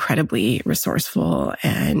body's incredibly resourceful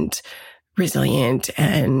and resilient,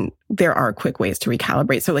 and there are quick ways to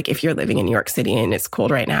recalibrate. So if you're living in New York City and it's cold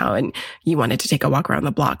right now and you wanted to take a walk around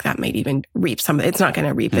the block, that might even reap it's not going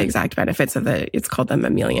to reap the exact benefits of it's called the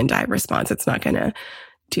mammalian dive response. It's not going to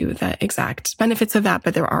do the exact benefits of that,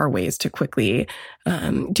 but there are ways to quickly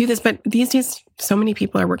do this. But these days, so many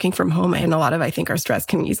people are working from home, and a lot of, I think, our stress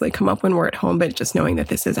can easily come up when we're at home, but just knowing that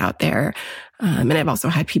this is out there. And I've also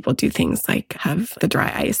had people do things like have the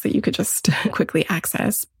dry ice that you could just quickly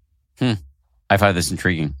access. I find this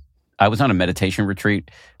intriguing. I was on a meditation retreat,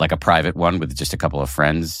 like a private one with just a couple of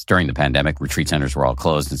friends. During the pandemic, retreat centers were all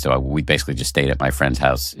closed. And so we basically just stayed at my friend's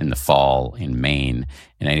house in the fall in Maine.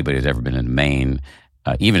 And anybody who's ever been in Maine,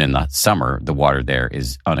 even in the summer, the water there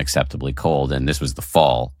is unacceptably cold. And this was the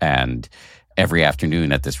fall. And every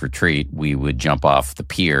afternoon at this retreat, we would jump off the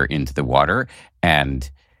pier into the water. And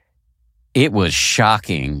it was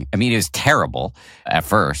shocking. I mean, it was terrible at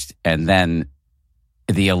first. And then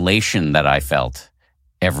the elation that I felt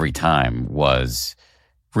every time was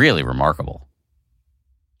really remarkable.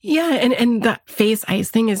 Yeah, and the face ice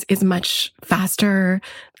thing is much faster.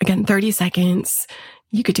 Again, 30 seconds.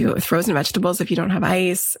 You could do it with frozen vegetables if you don't have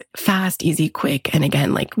ice. Fast, easy, quick. And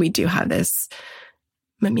again, we do have this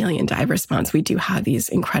mammalian dive response. We do have these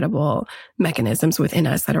incredible mechanisms within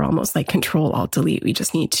us that are almost like Control, Alt, Delete. We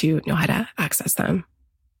just need to know how to access them.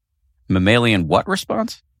 Mammalian what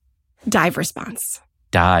response? Dive response.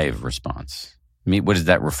 Dive response. I mean, what does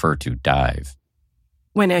that refer to, dive?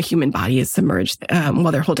 When a human body is submerged,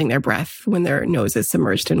 while they're holding their breath, when their nose is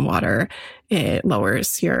submerged in water, it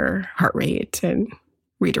lowers your heart rate and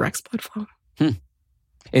redirects blood flow.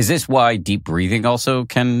 Is this why deep breathing also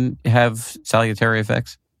can have salutary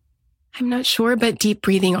effects? I'm not sure, but deep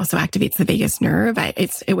breathing also activates the vagus nerve.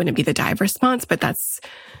 It wouldn't be the dive response, but that's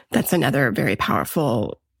another very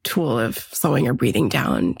powerful tool of slowing your breathing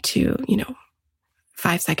down to,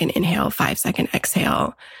 5-second inhale, 5-second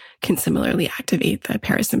exhale can similarly activate the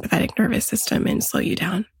parasympathetic nervous system and slow you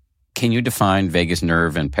down. Can you define vagus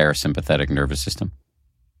nerve and parasympathetic nervous system?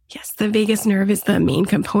 Yes, the vagus nerve is the main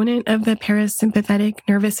component of the parasympathetic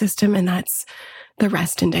nervous system, and that's the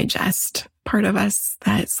rest and digest part of us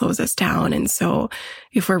that slows us down. And so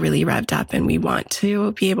if we're really revved up and we want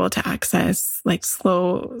to be able to access,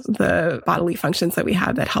 slow the bodily functions that we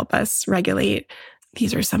have that help us regulate,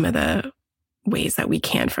 these are some of the ways that we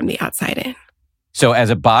can from the outside in. So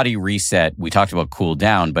as a body reset, we talked about cool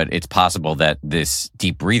down, but it's possible that this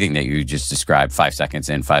deep breathing that you just described, 5 seconds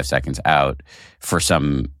in, 5 seconds out, for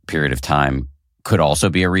some period of time, could also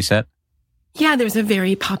be a reset? Yeah, there's a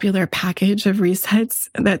very popular package of resets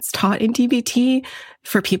that's taught in DBT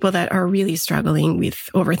for people that are really struggling with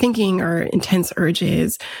overthinking or intense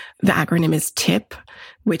urges. The acronym is TIP,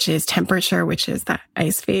 which is temperature, which is that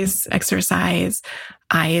ice face exercise.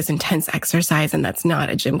 I is intense exercise, and that's not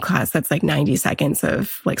a gym class. That's like 90 seconds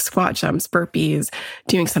of like squat jumps, burpees,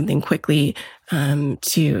 doing something quickly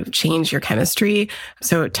to change your chemistry.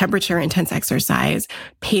 So temperature, intense exercise,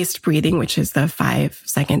 paced breathing, which is the 5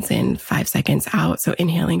 seconds in, 5 seconds out. So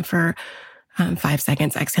inhaling for 5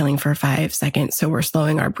 seconds, exhaling for 5 seconds. So we're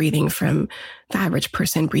slowing our breathing from the average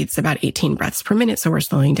person breathes about 18 breaths per minute. So we're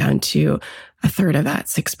slowing down to a third of that,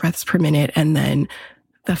 6 breaths per minute. And then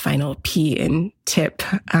the final P in TIP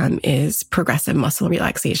is progressive muscle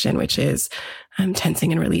relaxation, which is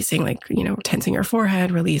tensing and releasing, like, tensing your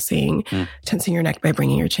forehead, releasing, tensing your neck by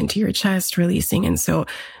bringing your chin to your chest, releasing. And so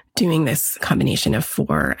doing this combination of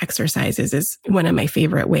 4 exercises is one of my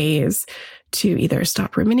favorite ways to either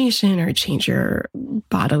stop rumination or change your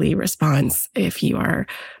bodily response if you are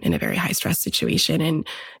in a very high stress situation. And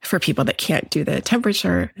for people that can't do the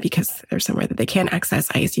temperature because there's somewhere that they can't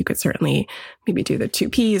access ice, you could certainly maybe do the 2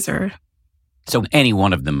 Ps or... So any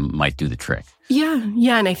one of them might do the trick. Yeah.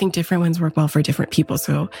 And I think different ones work well for different people.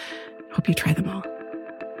 So I hope you try them all.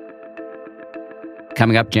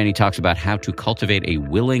 Coming up, Jenny talks about how to cultivate a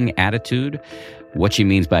willing attitude, what she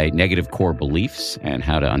means by negative core beliefs and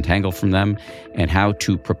how to untangle from them, and how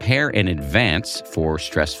to prepare in advance for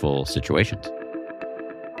stressful situations.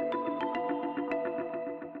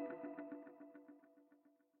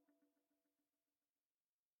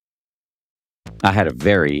 I had a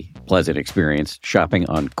very pleasant experience shopping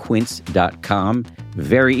on quince.com.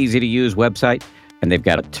 Very easy to use website, and they've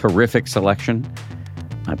got a terrific selection.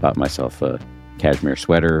 I bought myself a cashmere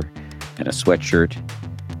sweater and a sweatshirt.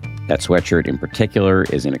 That sweatshirt in particular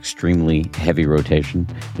is in extremely heavy rotation.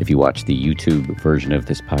 If you watch the YouTube version of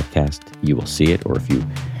this podcast, you will see it. Or if you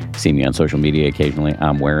see me on social media occasionally,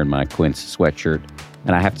 I'm wearing my Quince sweatshirt.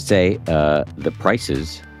 And I have to say, the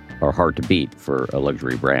prices are hard to beat for a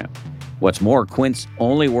luxury brand. What's more, Quince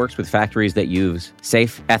only works with factories that use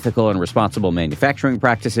safe, ethical, and responsible manufacturing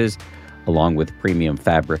practices, along with premium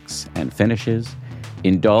fabrics and finishes.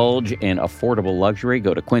 Indulge in affordable luxury.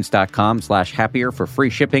 Go to quince.com/happier for free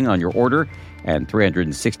shipping on your order and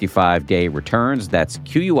 365-day returns. That's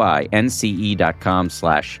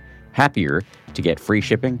QUINCE.com/happier to get free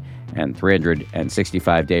shipping and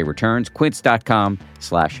 365-day returns.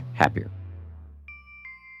 Quince.com/happier.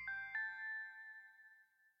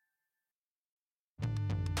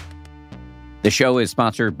 The show is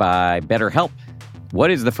sponsored by BetterHelp. What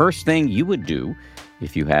is the first thing you would do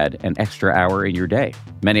if you had an extra hour in your day?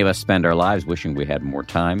 Many of us spend our lives wishing we had more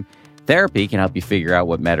time. Therapy can help you figure out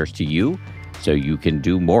what matters to you so you can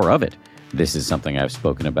do more of it. This is something I've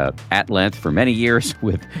spoken about at length for many years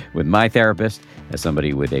with my therapist, as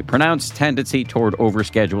somebody with a pronounced tendency toward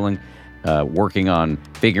overscheduling, working on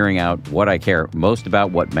figuring out what I care most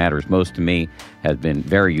about, what matters most to me, has been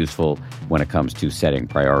very useful when it comes to setting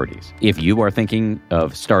priorities. If you are thinking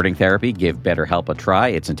of starting therapy, give BetterHelp a try.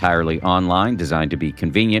 It's entirely online, designed to be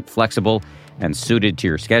convenient, flexible, and suited to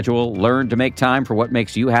your schedule. Learn to make time for what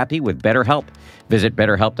makes you happy with BetterHelp. Visit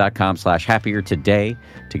BetterHelp.com/happier today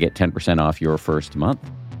to get 10% off your first month.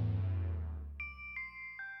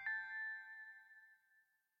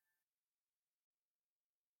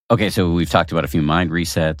 Okay, so we've talked about a few mind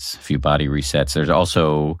resets, a few body resets. There's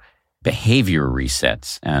also behavior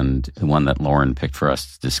resets, and the one that Lauren picked for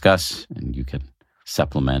us to discuss, and you can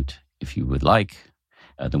supplement if you would like.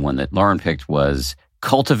 The one that Lauren picked was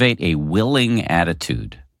cultivate a willing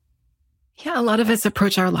attitude. Yeah, a lot of us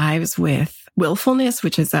approach our lives with willfulness,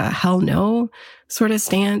 which is a hell no sort of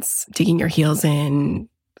stance, digging your heels in,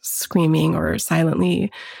 screaming or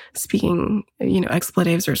silently speaking,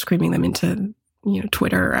 expletives or screaming them into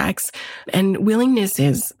Twitter or X. And willingness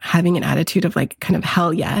is having an attitude of like kind of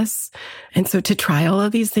hell yes. And so to try all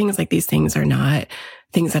of these things, like these things are not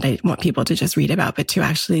things that I want people to just read about, but to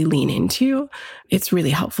actually lean into. It's really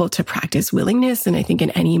helpful to practice willingness. And I think in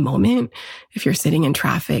any moment, if you're sitting in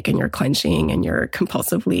traffic and you're clenching and you're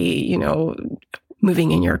compulsively,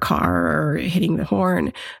 moving in your car or hitting the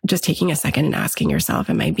horn, just taking a second and asking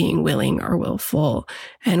yourself, am I being willing or willful?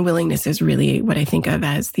 And willingness is really what I think of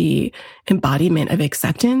as the embodiment of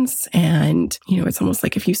acceptance. And, it's almost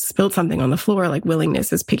like if you spilled something on the floor, like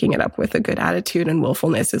willingness is picking it up with a good attitude and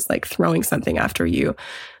willfulness is like throwing something after you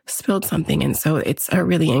spilled something. And so it's a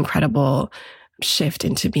really incredible shift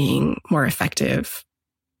into being more effective,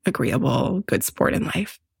 agreeable, good sport in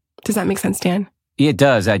life. Does that make sense, Dan? It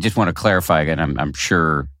does. I just want to clarify again. I'm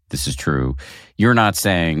sure this is true. You're not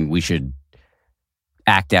saying we should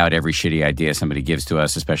act out every shitty idea somebody gives to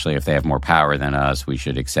us, especially if they have more power than us. We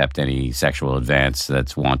should accept any sexual advance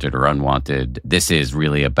that's wanted or unwanted. This is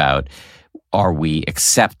really about, are we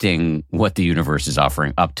accepting what the universe is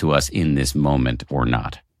offering up to us in this moment or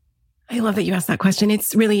not? I love that you asked that question.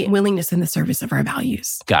 It's really willingness in the service of our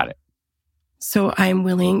values. Got it. So I'm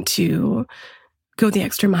willing to go the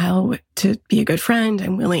extra mile to be a good friend.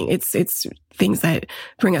 I'm willing. It's things that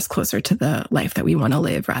bring us closer to the life that we want to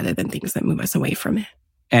live rather than things that move us away from it.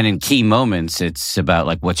 And in key moments, it's about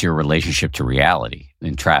like, what's your relationship to reality?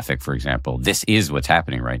 In traffic, for example, this is what's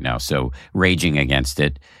happening right now. So raging against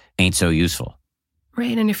it ain't so useful.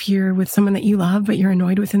 Right. And if you're with someone that you love, but you're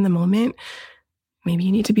annoyed within the moment, maybe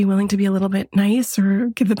you need to be willing to be a little bit nice or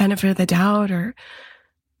give the benefit of the doubt or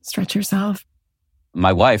stretch yourself.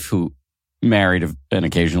 My wife, who married an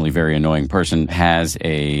occasionally very annoying person, has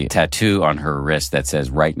a tattoo on her wrist that says,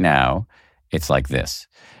 right now, it's like this.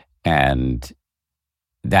 And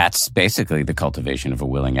that's basically the cultivation of a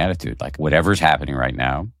willing attitude. Like, whatever's happening right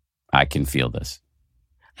now, I can feel this.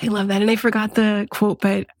 I love that. And I forgot the quote,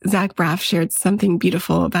 but Zach Braff shared something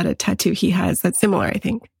beautiful about a tattoo he has that's similar, I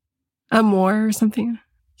think. Amor or something.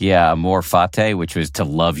 Yeah, amor fati, which was to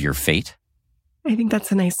love your fate. I think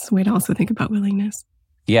that's a nice way to also think about willingness.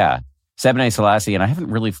 Yeah. Sebene Selassie, and I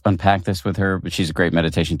haven't really unpacked this with her, but she's a great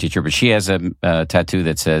meditation teacher. But she has a tattoo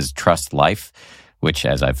that says, trust life, which,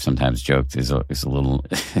 as I've sometimes joked, is a little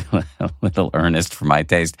a little earnest for my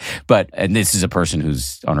taste. And this is a person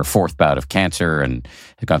who's on her fourth bout of cancer and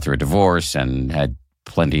had gone through a divorce and had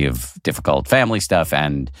plenty of difficult family stuff.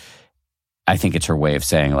 And I think it's her way of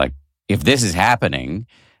saying, like, if this is happening,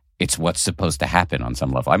 it's what's supposed to happen on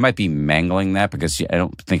some level. I might be mangling that because I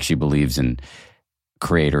don't think she believes in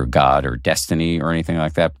creator, God, or destiny or anything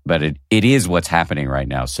like that. But it is what's happening right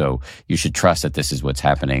now. So you should trust that this is what's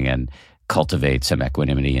happening and cultivate some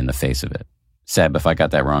equanimity in the face of it. Seb, if I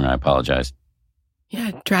got that wrong, I apologize.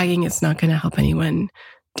 Yeah, dragging is not going to help anyone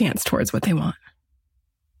dance towards what they want.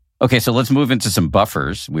 Okay, so let's move into some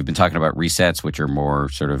buffers. We've been talking about resets, which are more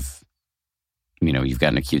sort of, you've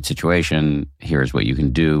got an acute situation. Here's what you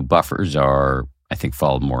can do. Buffers are, I think,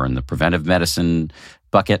 fall more in the preventive medicine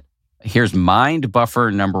bucket. Here's mind buffer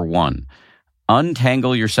number 1.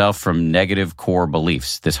 Untangle yourself from negative core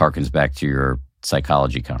beliefs. This harkens back to your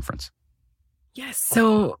psychology conference. Yes.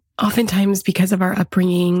 So oftentimes, because of our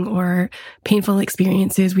upbringing or painful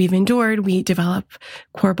experiences we've endured, we develop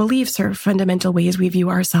core beliefs or fundamental ways we view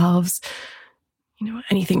ourselves.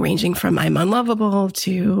 Anything ranging from I'm unlovable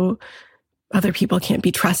to other people can't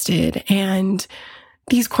be trusted. And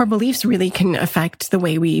these core beliefs really can affect the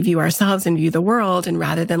way we view ourselves and view the world. And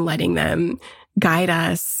rather than letting them guide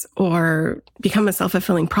us or become a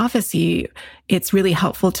self-fulfilling prophecy, it's really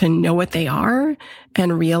helpful to know what they are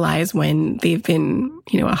and realize when they've been,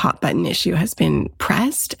 a hot button issue has been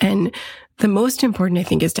pressed. And the most important, I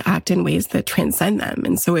think, is to act in ways that transcend them.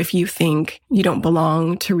 And so if you think you don't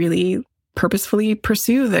belong, to really purposefully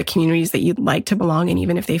pursue the communities that you'd like to belong in,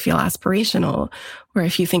 even if they feel aspirational, or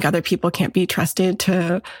if you think other people can't be trusted,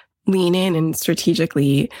 to lean in and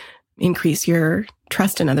strategically increase your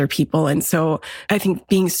trust in other people. And so I think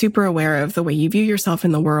being super aware of the way you view yourself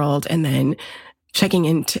in the world and then checking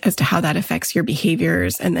in as to how that affects your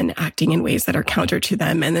behaviors and then acting in ways that are counter to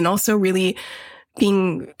them. And then also really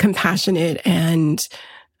being compassionate and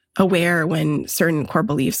aware when certain core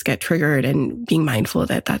beliefs get triggered and being mindful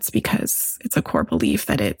that that's because it's a core belief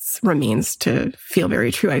that it remains to feel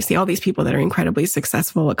very true. I see all these people that are incredibly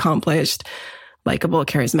successful, accomplished, likable,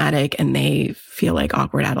 charismatic, and they feel like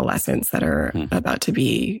awkward adolescents that are about to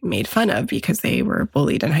be made fun of because they were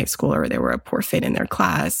bullied in high school or they were a poor fit in their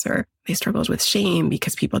class or they struggled with shame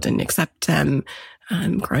because people didn't accept them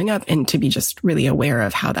growing up, and to be just really aware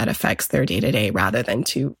of how that affects their day-to-day rather than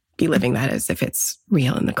to be living that as if it's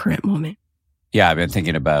real in the current moment. Yeah, I've been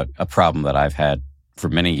thinking about a problem that I've had for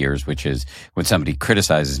many years, which is when somebody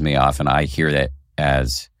criticizes me, often I hear that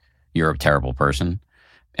as, you're a terrible person.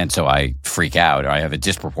 And so I freak out, or I have a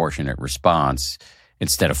disproportionate response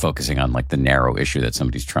instead of focusing on like the narrow issue that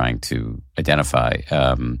somebody's trying to identify.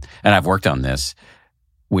 And I've worked on this,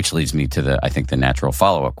 which leads me to I think the natural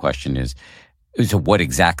follow-up question is so what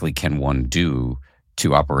exactly can one do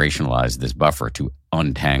to operationalize this buffer, to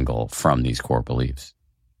untangle from these core beliefs?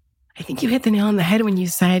 I think you hit the nail on the head when you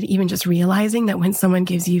said even just realizing that when someone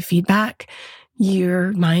gives you feedback,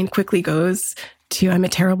 your mind quickly goes to I'm a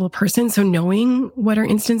terrible person. So knowing what are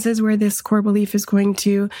instances where this core belief is going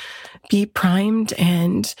to be primed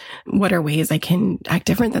and what are ways I can act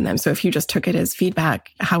different than them. So if you just took it as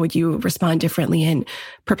feedback, how would you respond differently, and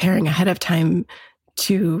preparing ahead of time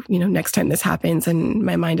to, next time this happens and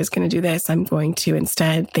my mind is going to do this, I'm going to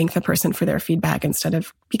instead thank the person for their feedback instead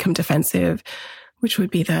of become defensive, which would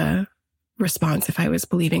be the response if I was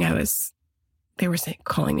believing they were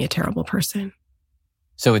calling me a terrible person.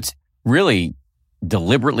 So it's really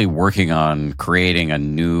deliberately working on creating a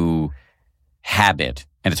new habit.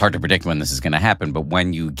 And it's hard to predict when this is going to happen, but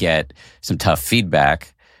when you get some tough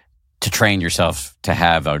feedback, to train yourself to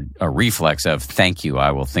have a reflex of, thank you, I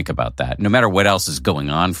will think about that, no matter what else is going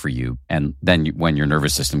on for you. And then when your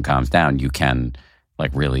nervous system calms down, you can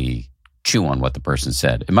really chew on what the person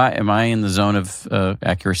said. Am I in the zone of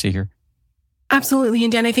accuracy here? Absolutely.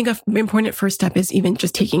 And Dan, I think an important first step is even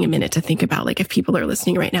just taking a minute to think about, if people are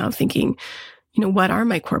listening right now thinking, what are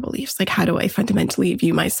my core beliefs? How do I fundamentally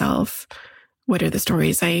view myself? What are the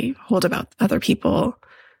stories I hold about other people?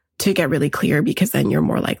 To get really clear, because then you're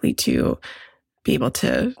more likely to be able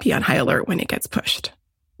to be on high alert when it gets pushed.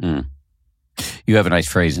 Mm. You have a nice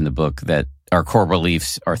phrase in the book that our core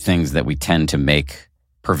beliefs are things that we tend to make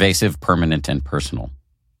pervasive, permanent, and personal.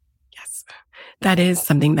 Yes. That is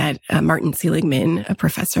something that Martin Seligman, a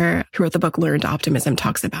professor who wrote the book Learned Optimism,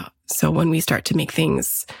 talks about. So when we start to make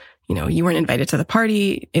things, you weren't invited to the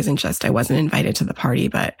party isn't just I wasn't invited to the party,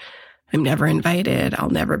 but I'm never invited.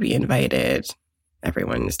 I'll never be invited.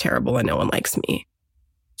 Everyone is terrible and no one likes me.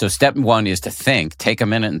 So step one is to think. Take a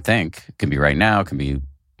minute and think. It can be right now. It can be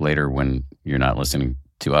later when you're not listening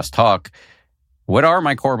to us talk. What are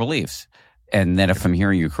my core beliefs? And then if I'm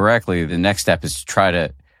hearing you correctly, the next step is to try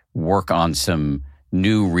to work on some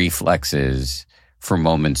new reflexes for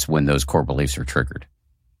moments when those core beliefs are triggered.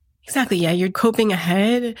 Exactly. Yeah. You're coping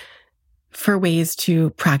ahead for ways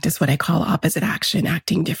to practice what I call opposite action,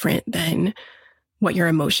 acting different than what your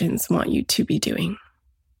emotions want you to be doing.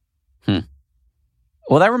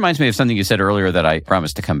 Well, that reminds me of something you said earlier that I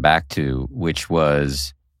promised to come back to, which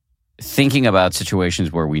was thinking about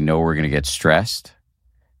situations where we know we're going to get stressed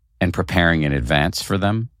and preparing in advance for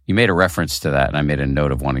them. You made a reference to that, and I made a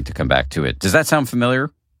note of wanting to come back to it. Does that sound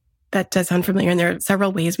familiar? That does sound familiar, and there are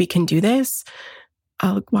several ways we can do this.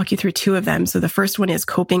 I'll walk you through two of them. So the first one is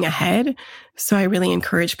coping ahead. So I really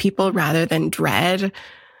encourage people, rather than dread,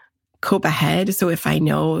 cope ahead. So if I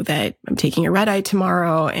know that I'm taking a red eye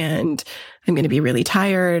tomorrow and I'm going to be really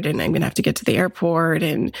tired and I'm going to have to get to the airport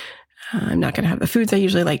and I'm not going to have the foods I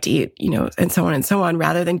usually like to eat, and so on,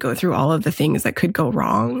 rather than go through all of the things that could go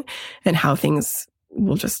wrong and how things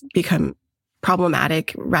will just become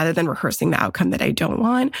problematic, rather than rehearsing the outcome that I don't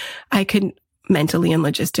want, I could mentally and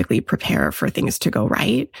logistically prepare for things to go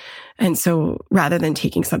right. And so rather than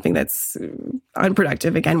taking something that's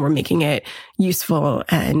unproductive, again, we're making it useful.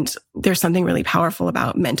 And there's something really powerful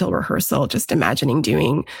about mental rehearsal, just imagining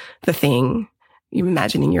doing the thing. You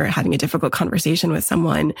imagining you're having a difficult conversation with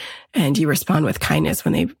someone and you respond with kindness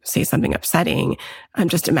when they say something upsetting. I'm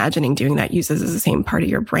just imagining doing that uses the same part of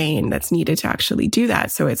your brain that's needed to actually do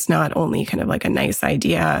that. So it's not only kind of like a nice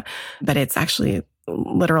idea, but it's actually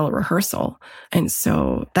literal rehearsal. And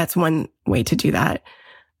so that's one way to do that.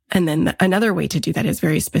 And then another way to do that is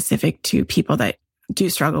very specific to people that do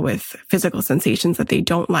struggle with physical sensations that they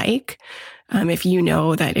don't like. If you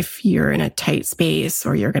know that if you're in a tight space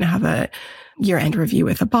or you're going to have a year-end review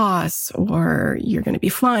with a boss or you're going to be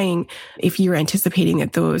flying, if you're anticipating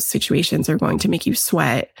that those situations are going to make you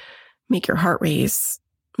sweat, make your heart race,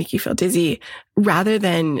 make you feel dizzy, rather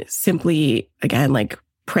than simply, again,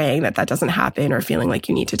 praying that doesn't happen or feeling like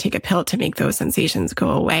you need to take a pill to make those sensations go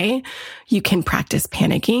away, you can practice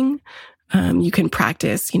panicking. You can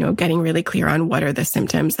practice, getting really clear on what are the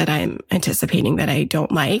symptoms that I'm anticipating that I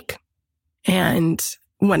don't like. And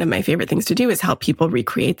one of my favorite things to do is help people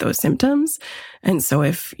recreate those symptoms. And so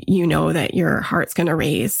if you know that your heart's going to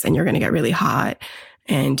race and you're going to get really hot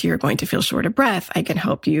and you're going to feel short of breath, I can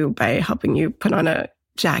help you by helping you put on a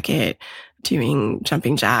jacket, doing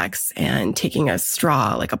jumping jacks and taking a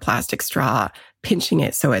straw, like a plastic straw, pinching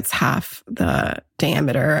it so it's half the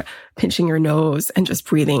diameter, pinching your nose and just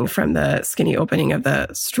breathing from the skinny opening of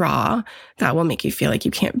the straw. That will make you feel like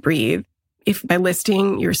you can't breathe. If by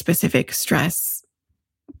listing your specific stress,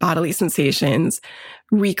 bodily sensations,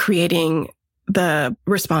 recreating the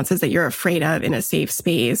responses that you're afraid of in a safe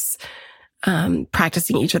space,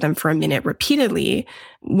 practicing each of them for a minute repeatedly,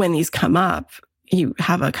 when these come up, you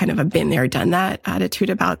have a kind of a been there, done that attitude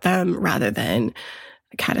about them rather than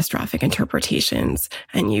catastrophic interpretations.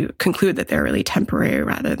 And you conclude that they're really temporary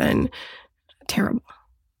rather than terrible.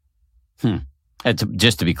 And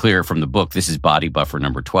just to be clear from the book, this is body buffer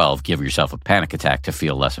number 12. Give yourself a panic attack to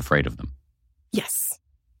feel less afraid of them. Yes.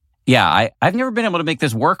 Yeah, I've never been able to make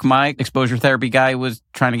this work. My exposure therapy guy was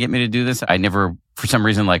trying to get me to do this. I never For some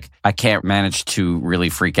reason, like I can't manage to really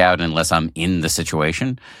freak out unless I'm in the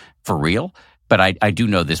situation for real. But I do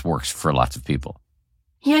know this works for lots of people.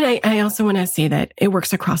 Yeah, and I also want to say that it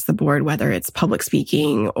works across the board, whether it's public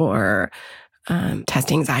speaking or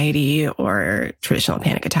test anxiety or traditional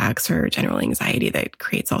panic attacks or general anxiety that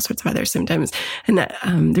creates all sorts of other symptoms. And that,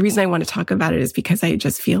 the reason I want to talk about it is because I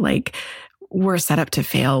just feel like we're set up to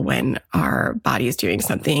fail when our body is doing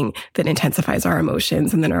something that intensifies our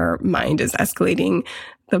emotions and then our mind is escalating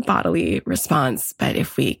the bodily response. But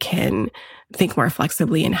if we can think more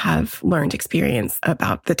flexibly and have learned experience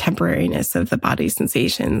about the temporariness of the body's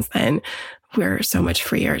sensations, then we're so much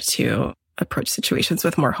freer to approach situations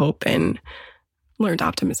with more hope and learned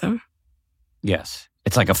optimism. Yes.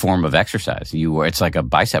 It's like a form of exercise. It's like a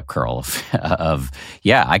bicep curl of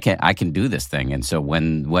yeah, I can do this thing. And so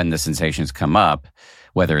when the sensations come up,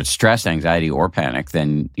 whether it's stress, anxiety, or panic,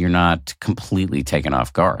 then you're not completely taken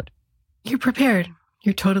off guard. You're prepared.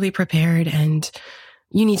 You're totally prepared. And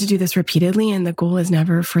you need to do this repeatedly. And the goal is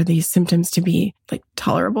never for these symptoms to be like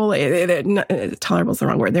tolerable. Tolerable is the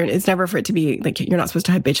wrong word. It's never for it to be like you're not supposed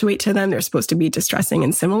to habituate to them. They're supposed to be distressing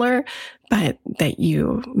and similar, but that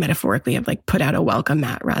you metaphorically have like put out a welcome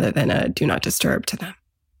mat rather than a do not disturb to them.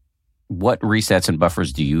 What resets and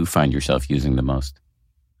buffers do you find yourself using the most?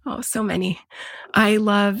 Oh, so many. I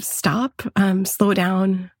love stop, slow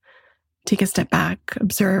down, take a step back,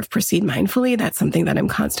 observe, proceed mindfully. That's something that I'm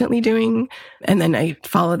constantly doing. And then I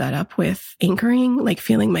follow that up with anchoring, like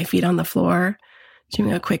feeling my feet on the floor,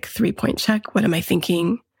 doing a quick 3-point check. What am I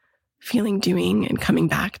thinking, feeling, doing, and coming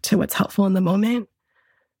back to what's helpful in the moment.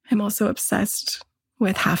 I'm also obsessed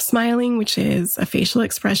with half smiling, which is a facial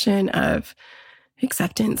expression of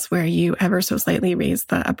acceptance where you ever so slightly raise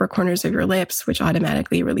the upper corners of your lips, which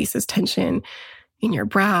automatically releases tension in your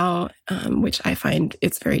brow, which I find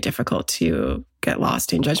it's very difficult to get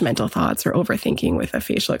lost in judgmental thoughts or overthinking with a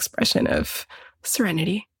facial expression of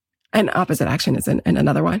serenity. And opposite action is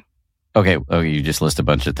another one. Okay, you just list a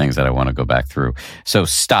bunch of things that I want to go back through. So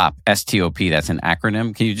STOP, S-T-O-P, that's an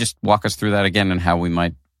acronym. Can you just walk us through that again and how we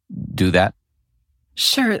might do that?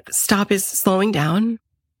 Sure. STOP is slowing down,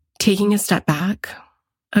 taking a step back,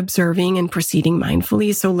 observing and proceeding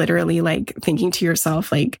mindfully. So literally like thinking to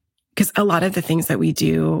yourself, like, because a lot of the things that we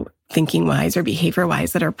do thinking wise or behavior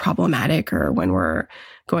wise that are problematic or when we're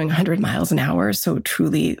going 100 miles an hour. So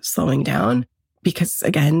truly slowing down because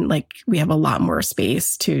again, like we have a lot more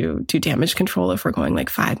space to do damage control if we're going like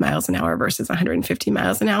 5 miles an hour versus 150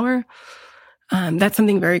 miles an hour. That's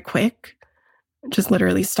something very quick, just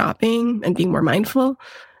literally stopping and being more mindful.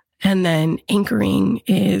 And then anchoring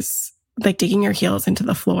is like digging your heels into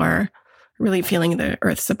the floor, really feeling the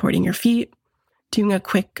earth supporting your feet. Doing a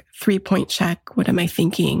quick 3-point check. What am I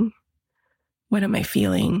thinking? What am I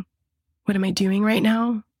feeling? What am I doing right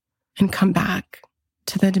now? And come back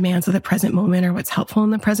to the demands of the present moment or what's helpful in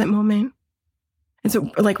the present moment. And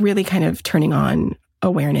so like really kind of turning on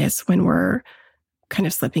awareness when we're kind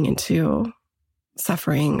of slipping into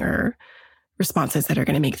suffering or responses that are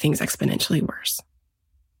going to make things exponentially worse.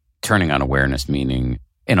 Turning on awareness, meaning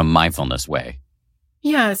in a mindfulness way.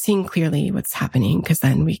 Yeah, seeing clearly what's happening because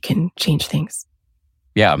then we can change things.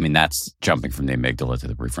 Yeah, I mean, that's jumping from the amygdala to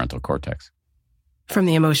the prefrontal cortex. From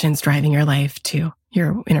the emotions driving your life to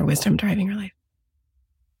your inner wisdom driving your life.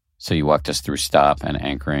 So you walked us through stop and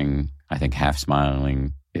anchoring. I think half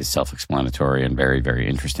smiling is self-explanatory and very, very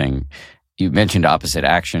interesting. You mentioned opposite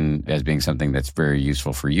action as being something that's very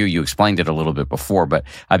useful for you. You explained it a little bit before, but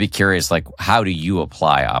I'd be curious, like, how do you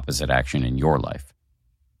apply opposite action in your life?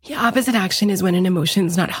 Yeah, opposite action is when an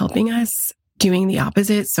emotion's not helping us. Doing the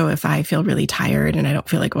opposite. So if I feel really tired and I don't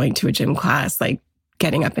feel like going to a gym class, like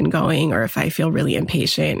getting up and going, or if I feel really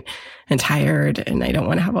impatient and tired and I don't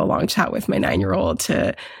want to have a long chat with my 9-year-old,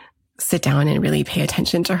 to sit down and really pay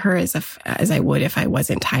attention to her as I would if I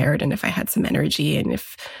wasn't tired and if I had some energy and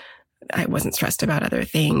if I wasn't stressed about other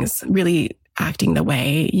things, really acting the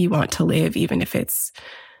way you want to live, even if it's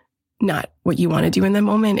not what you want to do in the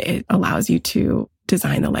moment. It allows you to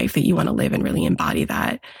design the life that you want to live and really embody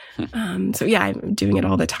that. So yeah, I'm doing it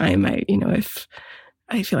all the time. If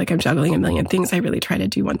I feel like I'm juggling a million things, I really try to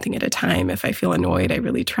do one thing at a time. If I feel annoyed, I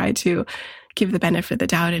really try to give the benefit of the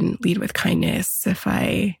doubt and lead with kindness. If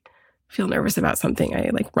I feel nervous about something,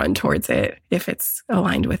 I like run towards it if it's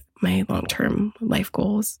aligned with my long-term life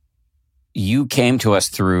goals. You came to us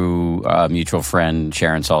through a mutual friend,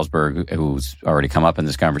 Sharon Salzberg, who's already come up in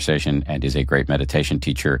this conversation and is a great meditation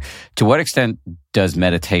teacher. To what extent does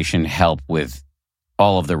meditation help with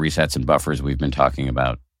all of the resets and buffers we've been talking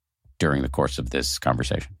about during the course of this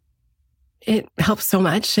conversation? It helps so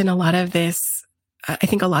much. And a lot of this I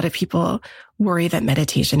think a lot of people worry that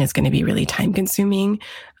meditation is going to be really time consuming.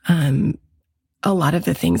 A lot of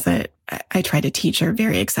the things that I try to teach are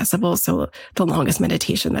very accessible. So the longest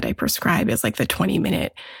meditation that I prescribe is like the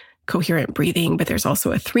 20-minute coherent breathing, but there's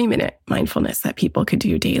also a 3-minute mindfulness that people could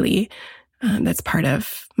do daily. That's part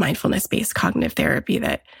of mindfulness-based cognitive therapy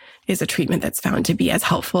that is a treatment that's found to be as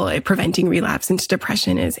helpful at preventing relapse into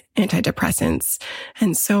depression as antidepressants.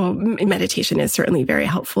 And so meditation is certainly very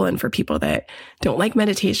helpful. And for people that don't like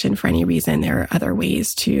meditation for any reason, there are other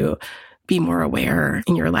ways to be more aware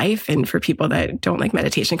in your life. And for people that don't like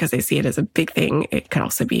meditation because they see it as a big thing, it could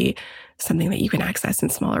also be something that you can access in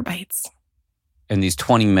smaller bites. And these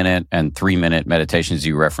 20-minute and 3-minute meditations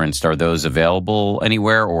you referenced, are those available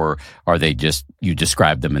anywhere, or are they just, you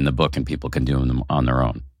describe them in the book and people can do them on their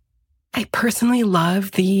own? I personally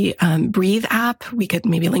love the Breathe app. We could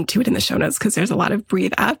maybe link to it in the show notes because there's a lot of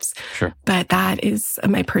Breathe apps. Sure. But that is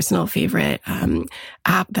my personal favorite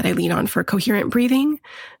app that I lean on for coherent breathing.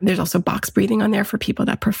 There's also box breathing on there for people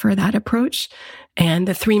that prefer that approach. And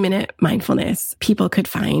the 3-minute mindfulness people could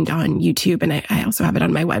find on YouTube. And I also have it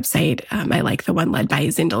on my website. I like the one led by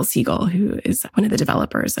Zindel Siegel, who is one of the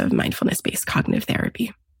developers of mindfulness-based cognitive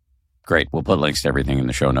therapy. Great. We'll put links to everything in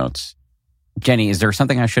the show notes. Jenny, is there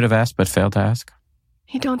something I should have asked but failed to ask?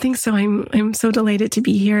 I don't think so. I'm so delighted to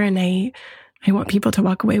be here, and I want people to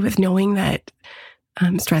walk away with knowing that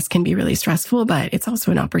stress can be really stressful, but it's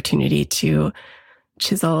also an opportunity to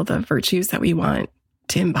chisel the virtues that we want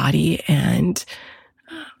to embody. And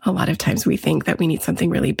a lot of times we think that we need something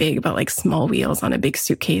really big, but like small wheels on a big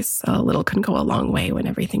suitcase, a little can go a long way when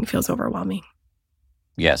everything feels overwhelming.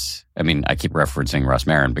 Yes. I mean, I keep referencing Russ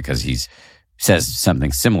Marin because he says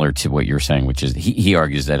something similar to what you're saying, which is he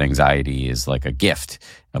argues that anxiety is like a gift,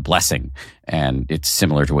 a blessing. And it's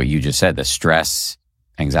similar to what you just said, the stress,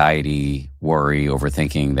 anxiety, worry,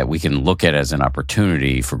 overthinking that we can look at as an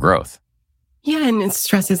opportunity for growth. Yeah, and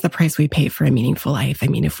stress is the price we pay for a meaningful life. I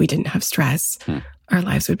mean, if we didn't have stress, our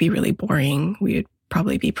lives would be really boring. We would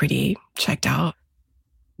probably be pretty checked out.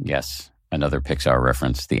 Yes. Another Pixar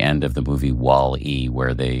reference, the end of the movie Wall-E,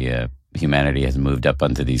 where humanity has moved up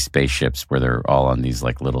onto these spaceships where they're all on these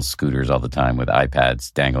like little scooters all the time with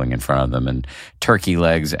iPads dangling in front of them and turkey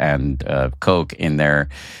legs and Coke in their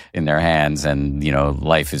hands. And, you know,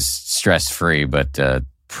 life is stress-free, but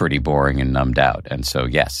pretty boring and numbed out. And so,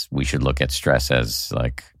 yes, we should look at stress as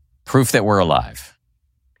like proof that we're alive.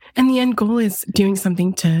 And the end goal is doing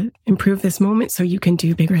something to improve this moment so you can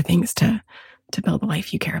do bigger things to build the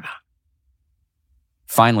life you care about.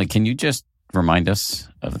 Finally, can you just remind us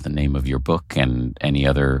of the name of your book and any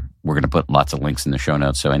other? We're going to put lots of links in the show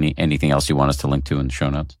notes. So anything else you want us to link to in the show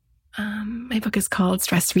notes? My book is called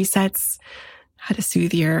Stress Resets, How to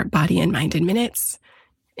Soothe Your Body and Mind in Minutes.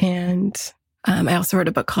 And I also wrote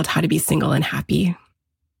a book called How to Be Single and Happy.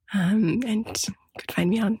 And you could find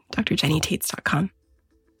me on drjennytaitz.com.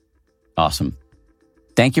 Awesome.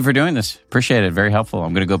 Thank you for doing this. Appreciate it. Very helpful.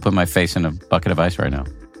 I'm going to go put my face in a bucket of ice right now.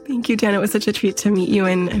 Thank you, Dan. It was such a treat to meet you,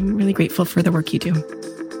 and I'm really grateful for the work you do.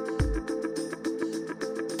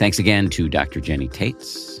 Thanks again to Dr. Jenny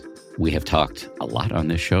Taitz. We have talked a lot on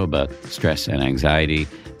this show about stress and anxiety,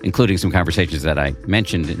 including some conversations that I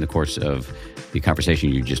mentioned in the course of the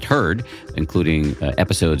conversation you just heard, including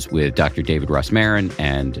episodes with Dr. David Ross Marin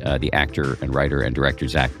and the actor and writer and director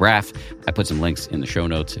Zach Braff. I put some links in the show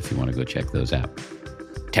notes if you want to go check those out.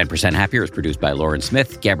 10% Happier is produced by Lauren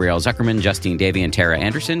Smith, Gabrielle Zuckerman, Justine Davey, and Tara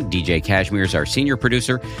Anderson. DJ Kashmir is our senior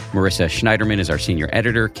producer. Marissa Schneiderman is our senior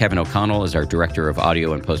editor. Kevin O'Connell is our director of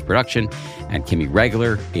audio and post-production. And Kimmy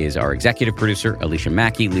Regler is our executive producer. Alicia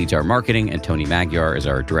Mackey leads our marketing. And Tony Magyar is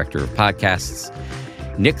our director of podcasts.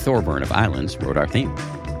 Nick Thorburn of Islands wrote our theme.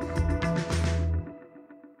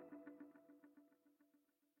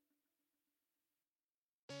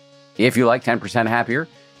 If you like 10% Happier,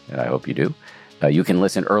 and I hope you do, you can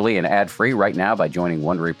listen early and ad-free right now by joining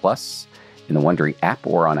Wondery Plus in the Wondery app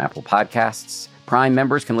or on Apple Podcasts. Prime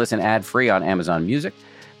members can listen ad-free on Amazon Music.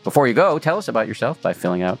 Before you go, tell us about yourself by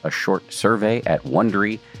filling out a short survey at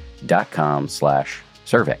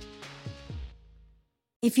Wondery.com/survey.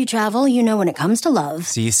 If you travel, you know when it comes to love.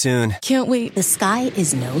 See you soon. Can't wait. The sky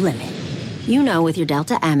is no limit. You know with your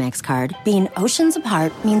Delta Amex card, being oceans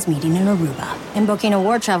apart means meeting in Aruba. And booking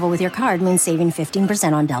award travel with your card means saving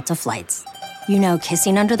 15% on Delta flights. You know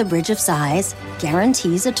kissing under the bridge of sighs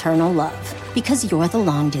guarantees eternal love. Because you're the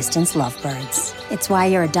long-distance lovebirds. It's why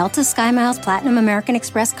you're a Delta SkyMiles Platinum American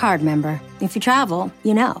Express card member. If you travel,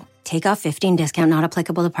 you know. Take off 15 discount not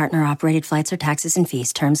applicable to partner-operated flights or taxes and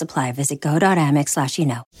fees. Terms apply. Visit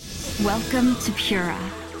go.amex/you-know. Welcome to Pura,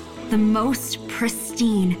 the most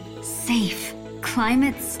pristine, safe,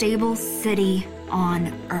 climate-stable city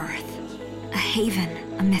on Earth, a haven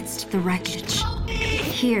amidst the wreckage.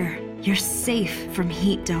 Here, you're safe from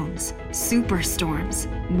heat domes, superstorms,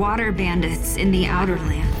 water bandits in the outer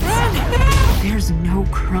lands. There's no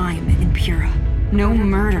crime in Pura, no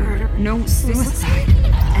murder, no suicide,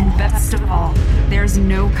 and best of all, there's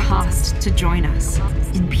no cost to join us.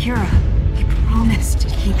 In Pura, we promise to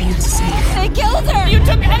keep you safe. They killed her! You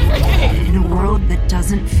took everything! In a world that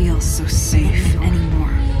doesn't feel so safe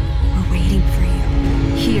anymore, we're waiting for you,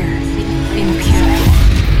 here in Pura.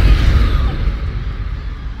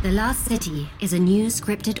 The Last City is a new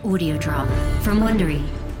scripted audio drama from Wondery.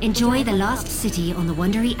 Enjoy The Last City on the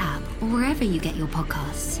Wondery app or wherever you get your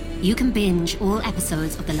podcasts. You can binge all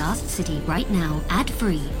episodes of The Last City right now,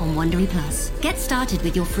 ad-free on Wondery Plus. Get started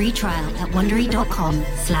with your free trial at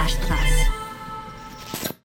Wondery.com/plus.